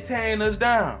when they tearing us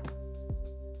down?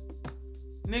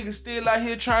 Niggas still out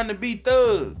here trying to be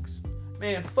thugs.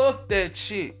 Man, fuck that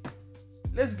shit.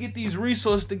 Let's get these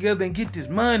resources together and get this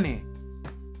money.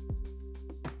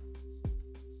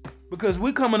 Because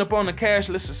we coming up on a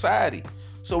cashless society.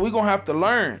 So we gonna have to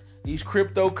learn these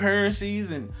cryptocurrencies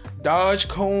and Doge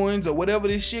coins or whatever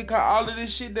this shit called. All of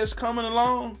this shit that's coming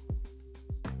along.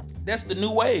 That's the new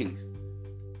wave.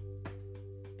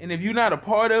 And if you're not a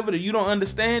part of it or you don't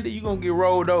understand it, you're gonna get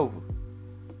rolled over.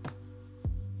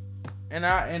 And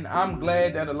I'm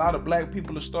glad that a lot of black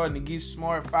people are starting to get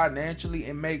smart financially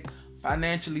and make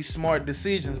financially smart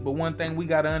decisions. But one thing we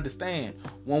gotta understand,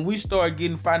 when we start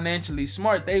getting financially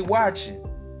smart, they watching.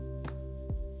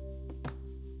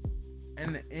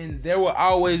 And there will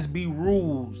always be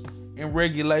rules and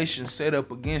regulations set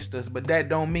up against us, but that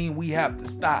don't mean we have to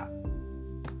stop.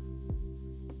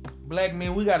 Black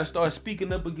men, we gotta start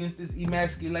speaking up against this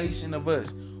emasculation of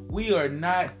us. We are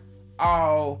not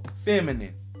all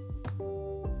feminine.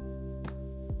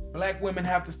 Black women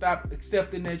have to stop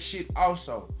accepting that shit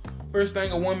also. First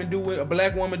thing a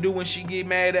black woman do when she get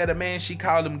mad at a man, she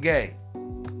call him gay.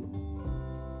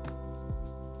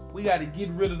 We got to get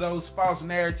rid of those false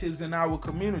narratives in our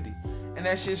community. And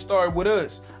that shit started with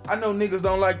us. I know niggas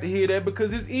don't like to hear that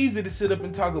because it's easy to sit up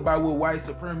and talk about what white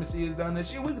supremacy has done and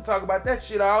shit. We can talk about that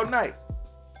shit all night.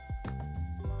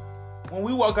 When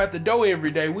we walk out the door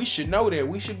every day, we should know that.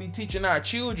 We should be teaching our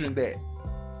children that.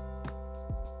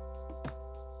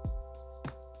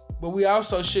 But we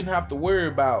also shouldn't have to worry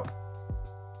about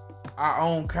our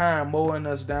own kind mowing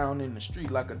us down in the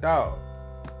street like a dog.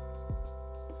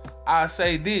 I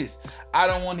say this, I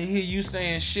don't want to hear you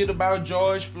saying shit about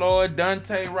George Floyd,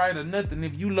 Dante Wright, or nothing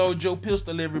if you load your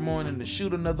pistol every morning to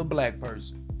shoot another black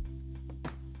person.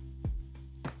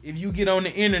 If you get on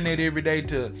the internet every day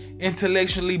to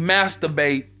intellectually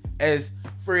masturbate, as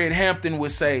Fred Hampton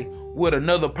would say, with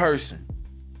another person,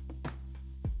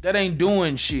 that ain't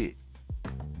doing shit.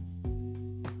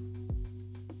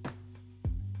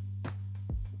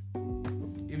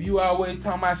 You always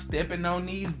talking about stepping on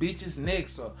these bitches'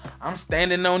 necks, or I'm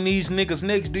standing on these niggas'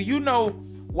 necks. Do you know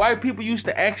white people used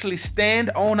to actually stand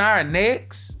on our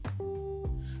necks?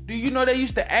 Do you know they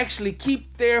used to actually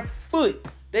keep their foot,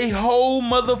 they whole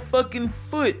motherfucking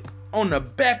foot, on the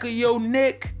back of your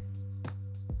neck?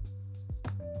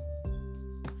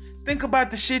 Think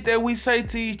about the shit that we say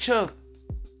to each other.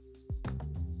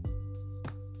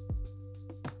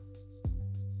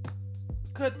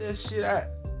 Cut that shit out.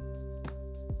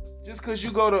 Just because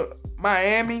you go to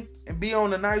Miami and be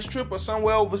on a nice trip or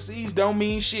somewhere overseas don't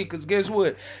mean shit. Because guess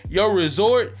what? Your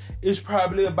resort is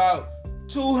probably about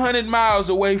 200 miles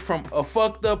away from a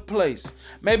fucked up place.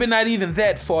 Maybe not even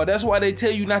that far. That's why they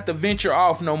tell you not to venture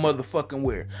off no motherfucking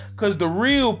where. Because the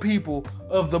real people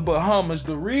of the Bahamas,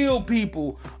 the real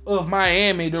people of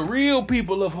Miami, the real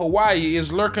people of Hawaii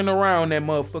is lurking around that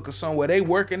motherfucker somewhere. They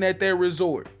working at their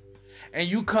resort. And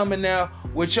you coming now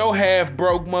with your half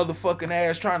broke motherfucking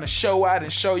ass trying to show out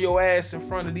and show your ass in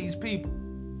front of these people.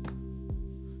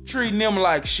 Treating them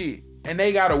like shit. And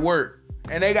they gotta work.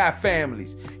 And they got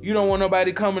families. You don't want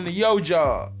nobody coming to your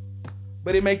job.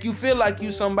 But it make you feel like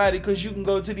you somebody because you can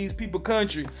go to these people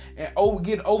country and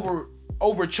get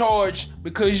overcharged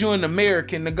because you're an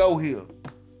American to go here.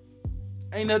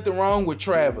 Ain't nothing wrong with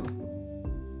traveling.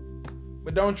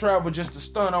 But don't travel just to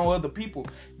stun on other people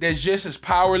that's just as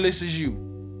powerless as you.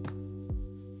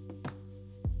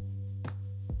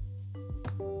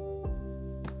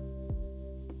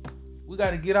 We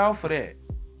got to get off of that.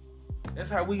 That's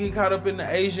how we get caught up in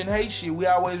the Asian hate shit. We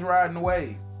always riding the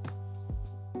wave.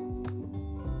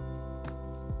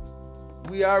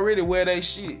 We already wear they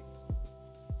shit.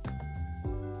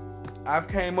 I've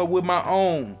came up with my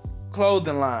own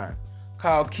clothing line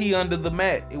called Key Under the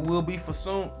Mat. It will be for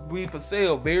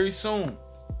sale very soon.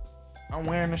 I'm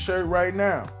wearing the shirt right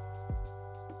now.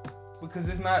 Because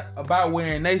it's not about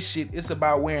wearing they shit. It's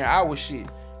about wearing our shit.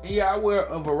 And yeah, I wear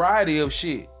a variety of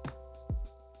shit.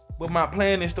 But my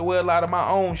plan is to wear a lot of my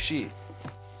own shit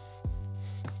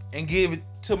and give it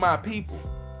to my people.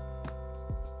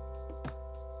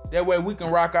 That way we can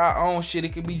rock our own shit.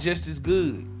 It can be just as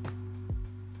good.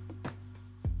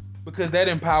 Because that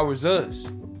empowers us.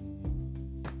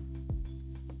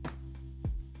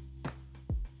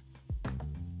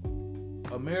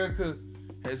 America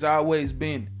has always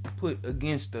been put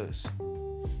against us.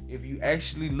 If you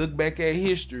actually look back at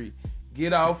history,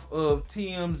 get off of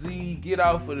TMZ, get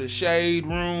off of the Shade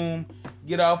Room,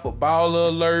 get off of Baller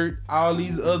Alert, all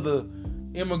these other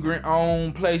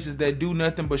immigrant-owned places that do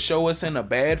nothing but show us in a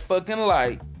bad fucking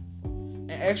light,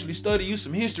 and actually study you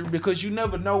some history, because you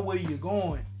never know where you're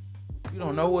going. You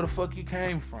don't know where the fuck you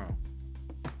came from.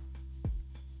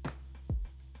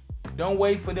 Don't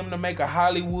wait for them to make a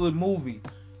Hollywood movie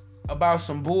about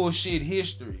some bullshit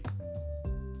history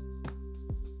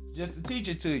just to teach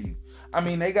it to you. I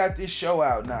mean, they got this show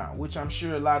out now, which I'm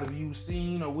sure a lot of you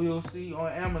seen or will see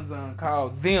on Amazon,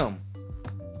 called Them.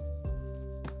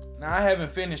 Now, I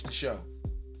haven't finished the show.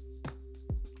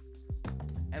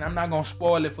 And I'm not going to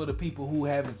spoil it for the people who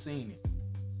haven't seen it.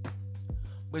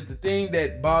 But the thing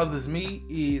that bothers me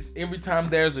is every time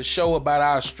there's a show about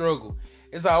our struggle,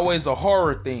 it's always a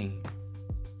horror thing.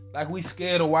 Like we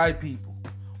scared of white people.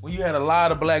 When you had a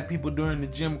lot of black people during the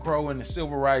Jim Crow and the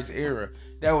Civil Rights era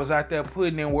that was out there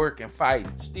putting in work and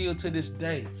fighting. Still to this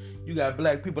day, you got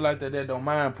black people out there that don't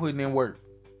mind putting in work.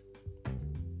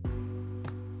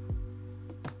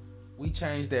 We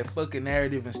change that fucking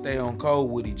narrative and stay on code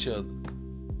with each other.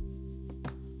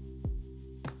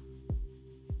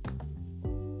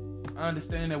 I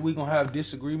understand that we're going to have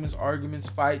disagreements, arguments,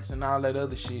 fights, and all that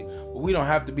other shit, but we don't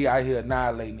have to be out here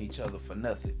annihilating each other for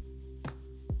nothing.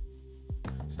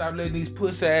 Stop letting these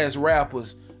pussy ass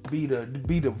rappers be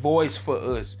the voice for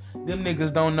us. Them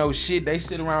niggas don't know shit. They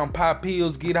sit around, pop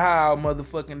pills, get high all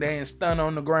motherfucking day, and stun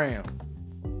on the ground.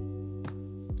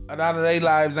 A lot of their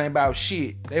lives ain't about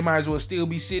shit. They might as well still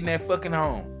be sitting at fucking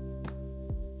home.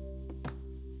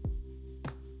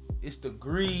 It's the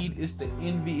greed, it's the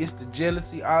envy, it's the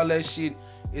jealousy. All that shit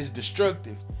is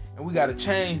destructive, and we gotta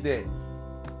change that.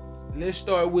 Let's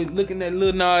start with looking at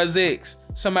Lil Nas X.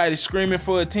 Somebody screaming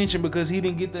for attention because he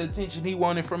didn't get the attention he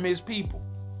wanted from his people.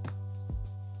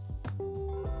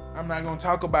 I'm not gonna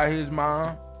talk about his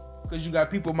mom, because you got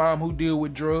people mom who deal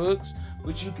with drugs,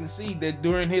 but you can see that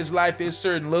during his life there's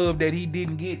certain love that he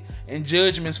didn't get and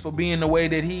judgments for being the way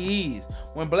that he is.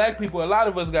 When black people, a lot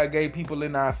of us got gay people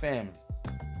in our family,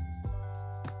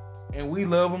 and we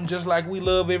love them just like we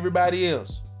love everybody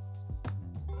else.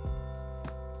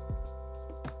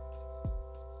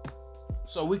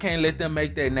 So we can't let them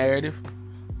make that narrative.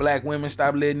 Black women,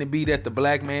 stop letting it be that the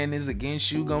black man is against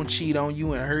you, gonna cheat on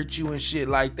you and hurt you and shit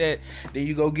like that. Then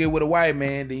you go get with a white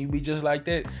man, then you be just like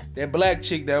that black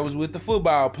chick that was with the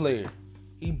football player.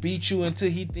 He beat you until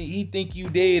he think you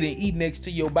dead and eat next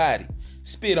to your body,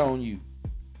 spit on you.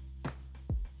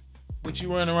 But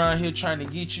you run around here trying to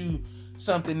get you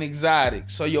something exotic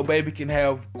so your baby can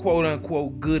have quote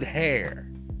unquote good hair.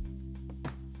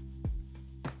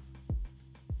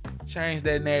 Change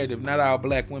that narrative. Not all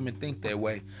black women think that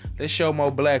way. Let's show more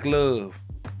black love.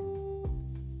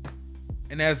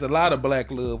 And there's a lot of black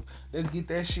love. Let's get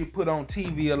that shit put on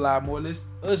TV a lot more.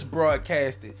 Let's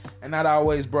broadcast it and not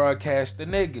always broadcast the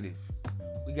negative.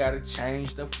 We gotta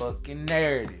change the fucking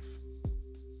narrative.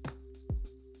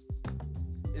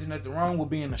 nothing wrong with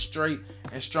being a straight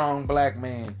and strong black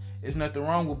man. There's nothing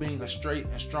wrong with being a straight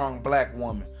and strong black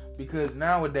woman. Because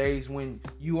nowadays, when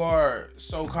you are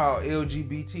so-called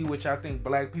LGBT, which I think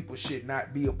black people should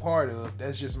not be a part of,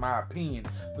 that's just my opinion,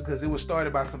 because it was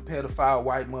started by some pedophile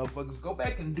white motherfuckers. Go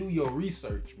back and do your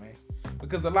research, man,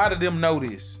 because a lot of them know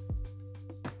this.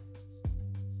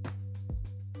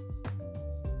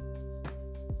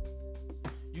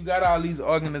 You got all these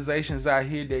organizations out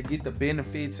here that get the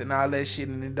benefits and all that shit,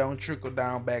 and it don't trickle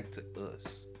down back to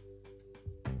us.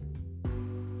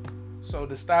 So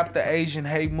to stop the Asian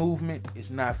hate movement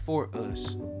is not for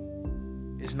us.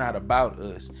 It's not about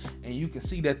us. And you can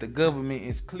see that the government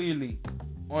is clearly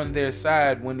on their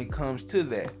side when it comes to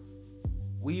that.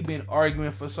 We've been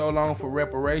arguing for so long for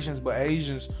reparations, but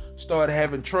Asians started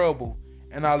having trouble,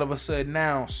 and all of a sudden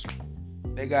now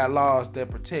they got laws that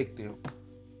protect them.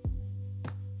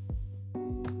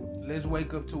 Let's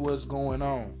wake up to what's going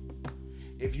on.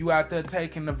 If you out there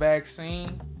taking the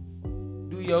vaccine,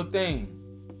 do your thing.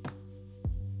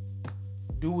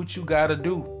 Do what you gotta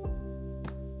do.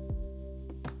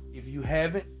 If you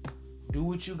haven't, do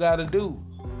what you gotta do.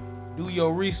 Do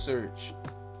your research.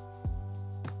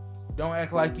 Don't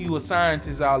act like you a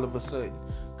scientist all of a sudden.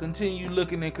 Continue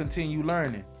looking and continue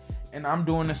learning. And I'm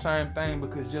doing the same thing,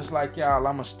 because just like y'all,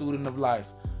 I'm a student of life.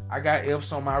 I got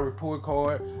F's on my report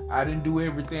card. I didn't do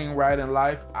everything right in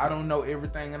life. I don't know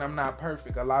everything, and I'm not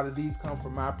perfect. A lot of these come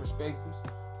from my perspectives.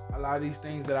 A lot of these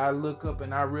things that I look up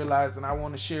and I realize and I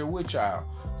want to share with y'all.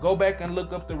 Go back and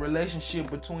look up the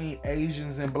relationship between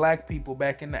Asians and black people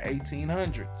back in the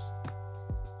 1800s.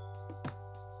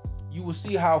 You will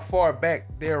see how far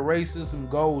back their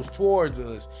racism goes towards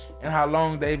us and how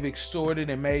long they've extorted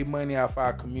and made money off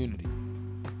our community.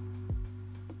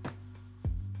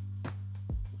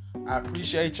 I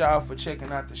appreciate y'all for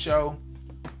checking out the show.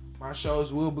 My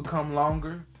shows will become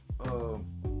longer.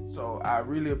 So I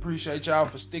really appreciate y'all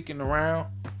for sticking around.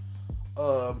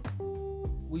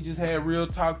 We just had real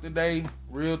talk today,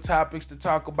 real topics to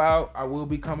talk about. I will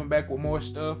be coming back with more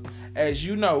stuff. As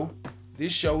you know,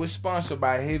 this show is sponsored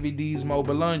by Heavy D's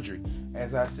Mobile Laundry.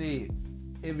 As I said,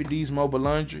 Heavy D's Mobile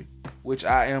Laundry, which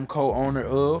I am co-owner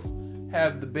of,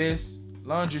 have the best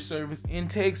laundry service in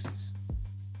Texas.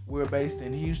 We're based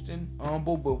in Houston,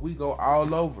 Humble, but we go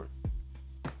all over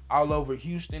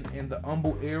Houston and the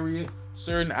Humble area.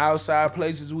 Certain outside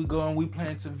places we go, and we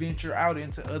plan to venture out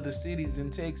into other cities in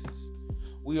Texas.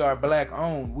 We are black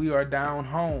owned. We are down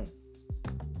home.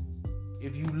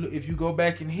 If you go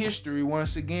back in history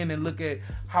once again and look at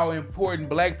how important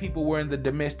black people were in the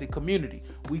domestic community,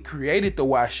 we created the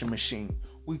washing machine.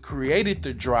 We created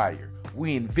the dryer.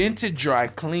 We invented dry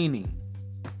cleaning.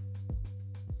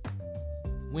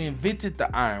 We invented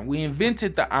the iron. We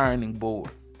invented the ironing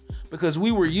board because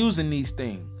we were using these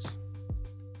things.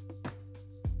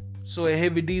 So at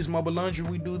Heavy D's Mobile Laundry,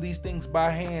 we do these things by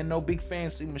hand. No big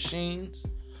fancy machines.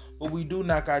 But we do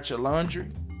knock out your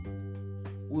laundry.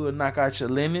 We'll knock out your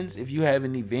linens. If you have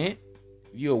an event,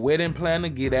 if you're a wedding planner,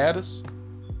 get at us.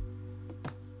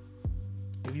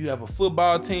 If you have a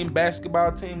football team,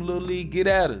 basketball team, little league, get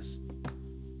at us.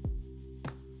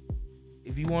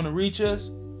 If you want to reach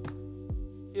us,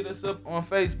 hit us up on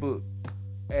Facebook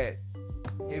at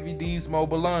Heavy D's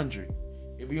Mobile Laundry.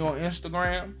 If you're on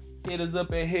Instagram, hit us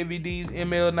up at Heavy D's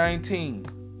ML19.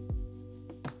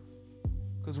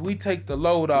 Because we take the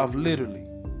load off literally.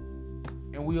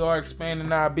 And we are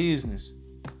expanding our business.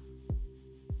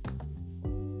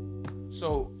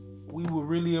 So we would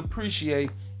really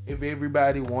appreciate if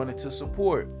everybody wanted to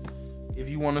support. If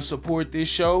you want to support this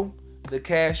show, the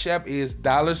Cash App is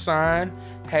 $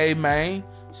 Hey Main,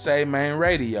 Say Main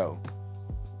Radio.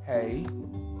 Hey,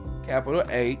 capital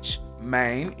H,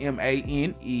 Main,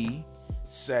 M-A-N-E,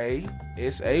 Say,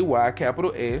 S-A-Y,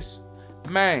 capital S,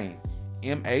 Main,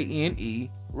 M-A-N-E,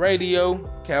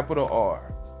 Radio, capital R.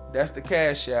 That's the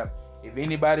Cash App. If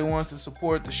anybody wants to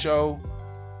support the show,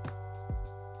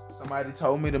 somebody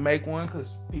told me to make one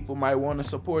because people might want to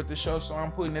support the show, so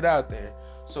I'm putting it out there.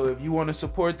 So if you want to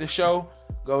support the show,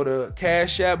 go to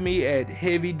Cash App me at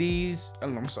Heavy D's.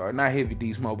 I'm sorry, not Heavy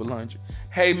D's Mobile Laundry.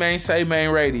 Hey Main, Say Main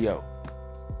Radio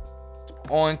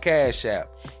on Cash App.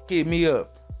 Hit me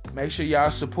up. Make sure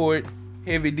y'all support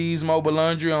Heavy D's Mobile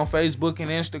Laundry on Facebook and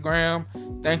Instagram.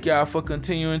 Thank y'all for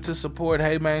continuing to support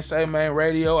Hey Man, Say Man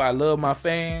Radio. I love my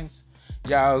fans.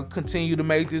 Y'all continue to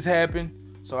make this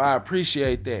happen. So I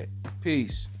appreciate that.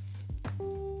 Peace.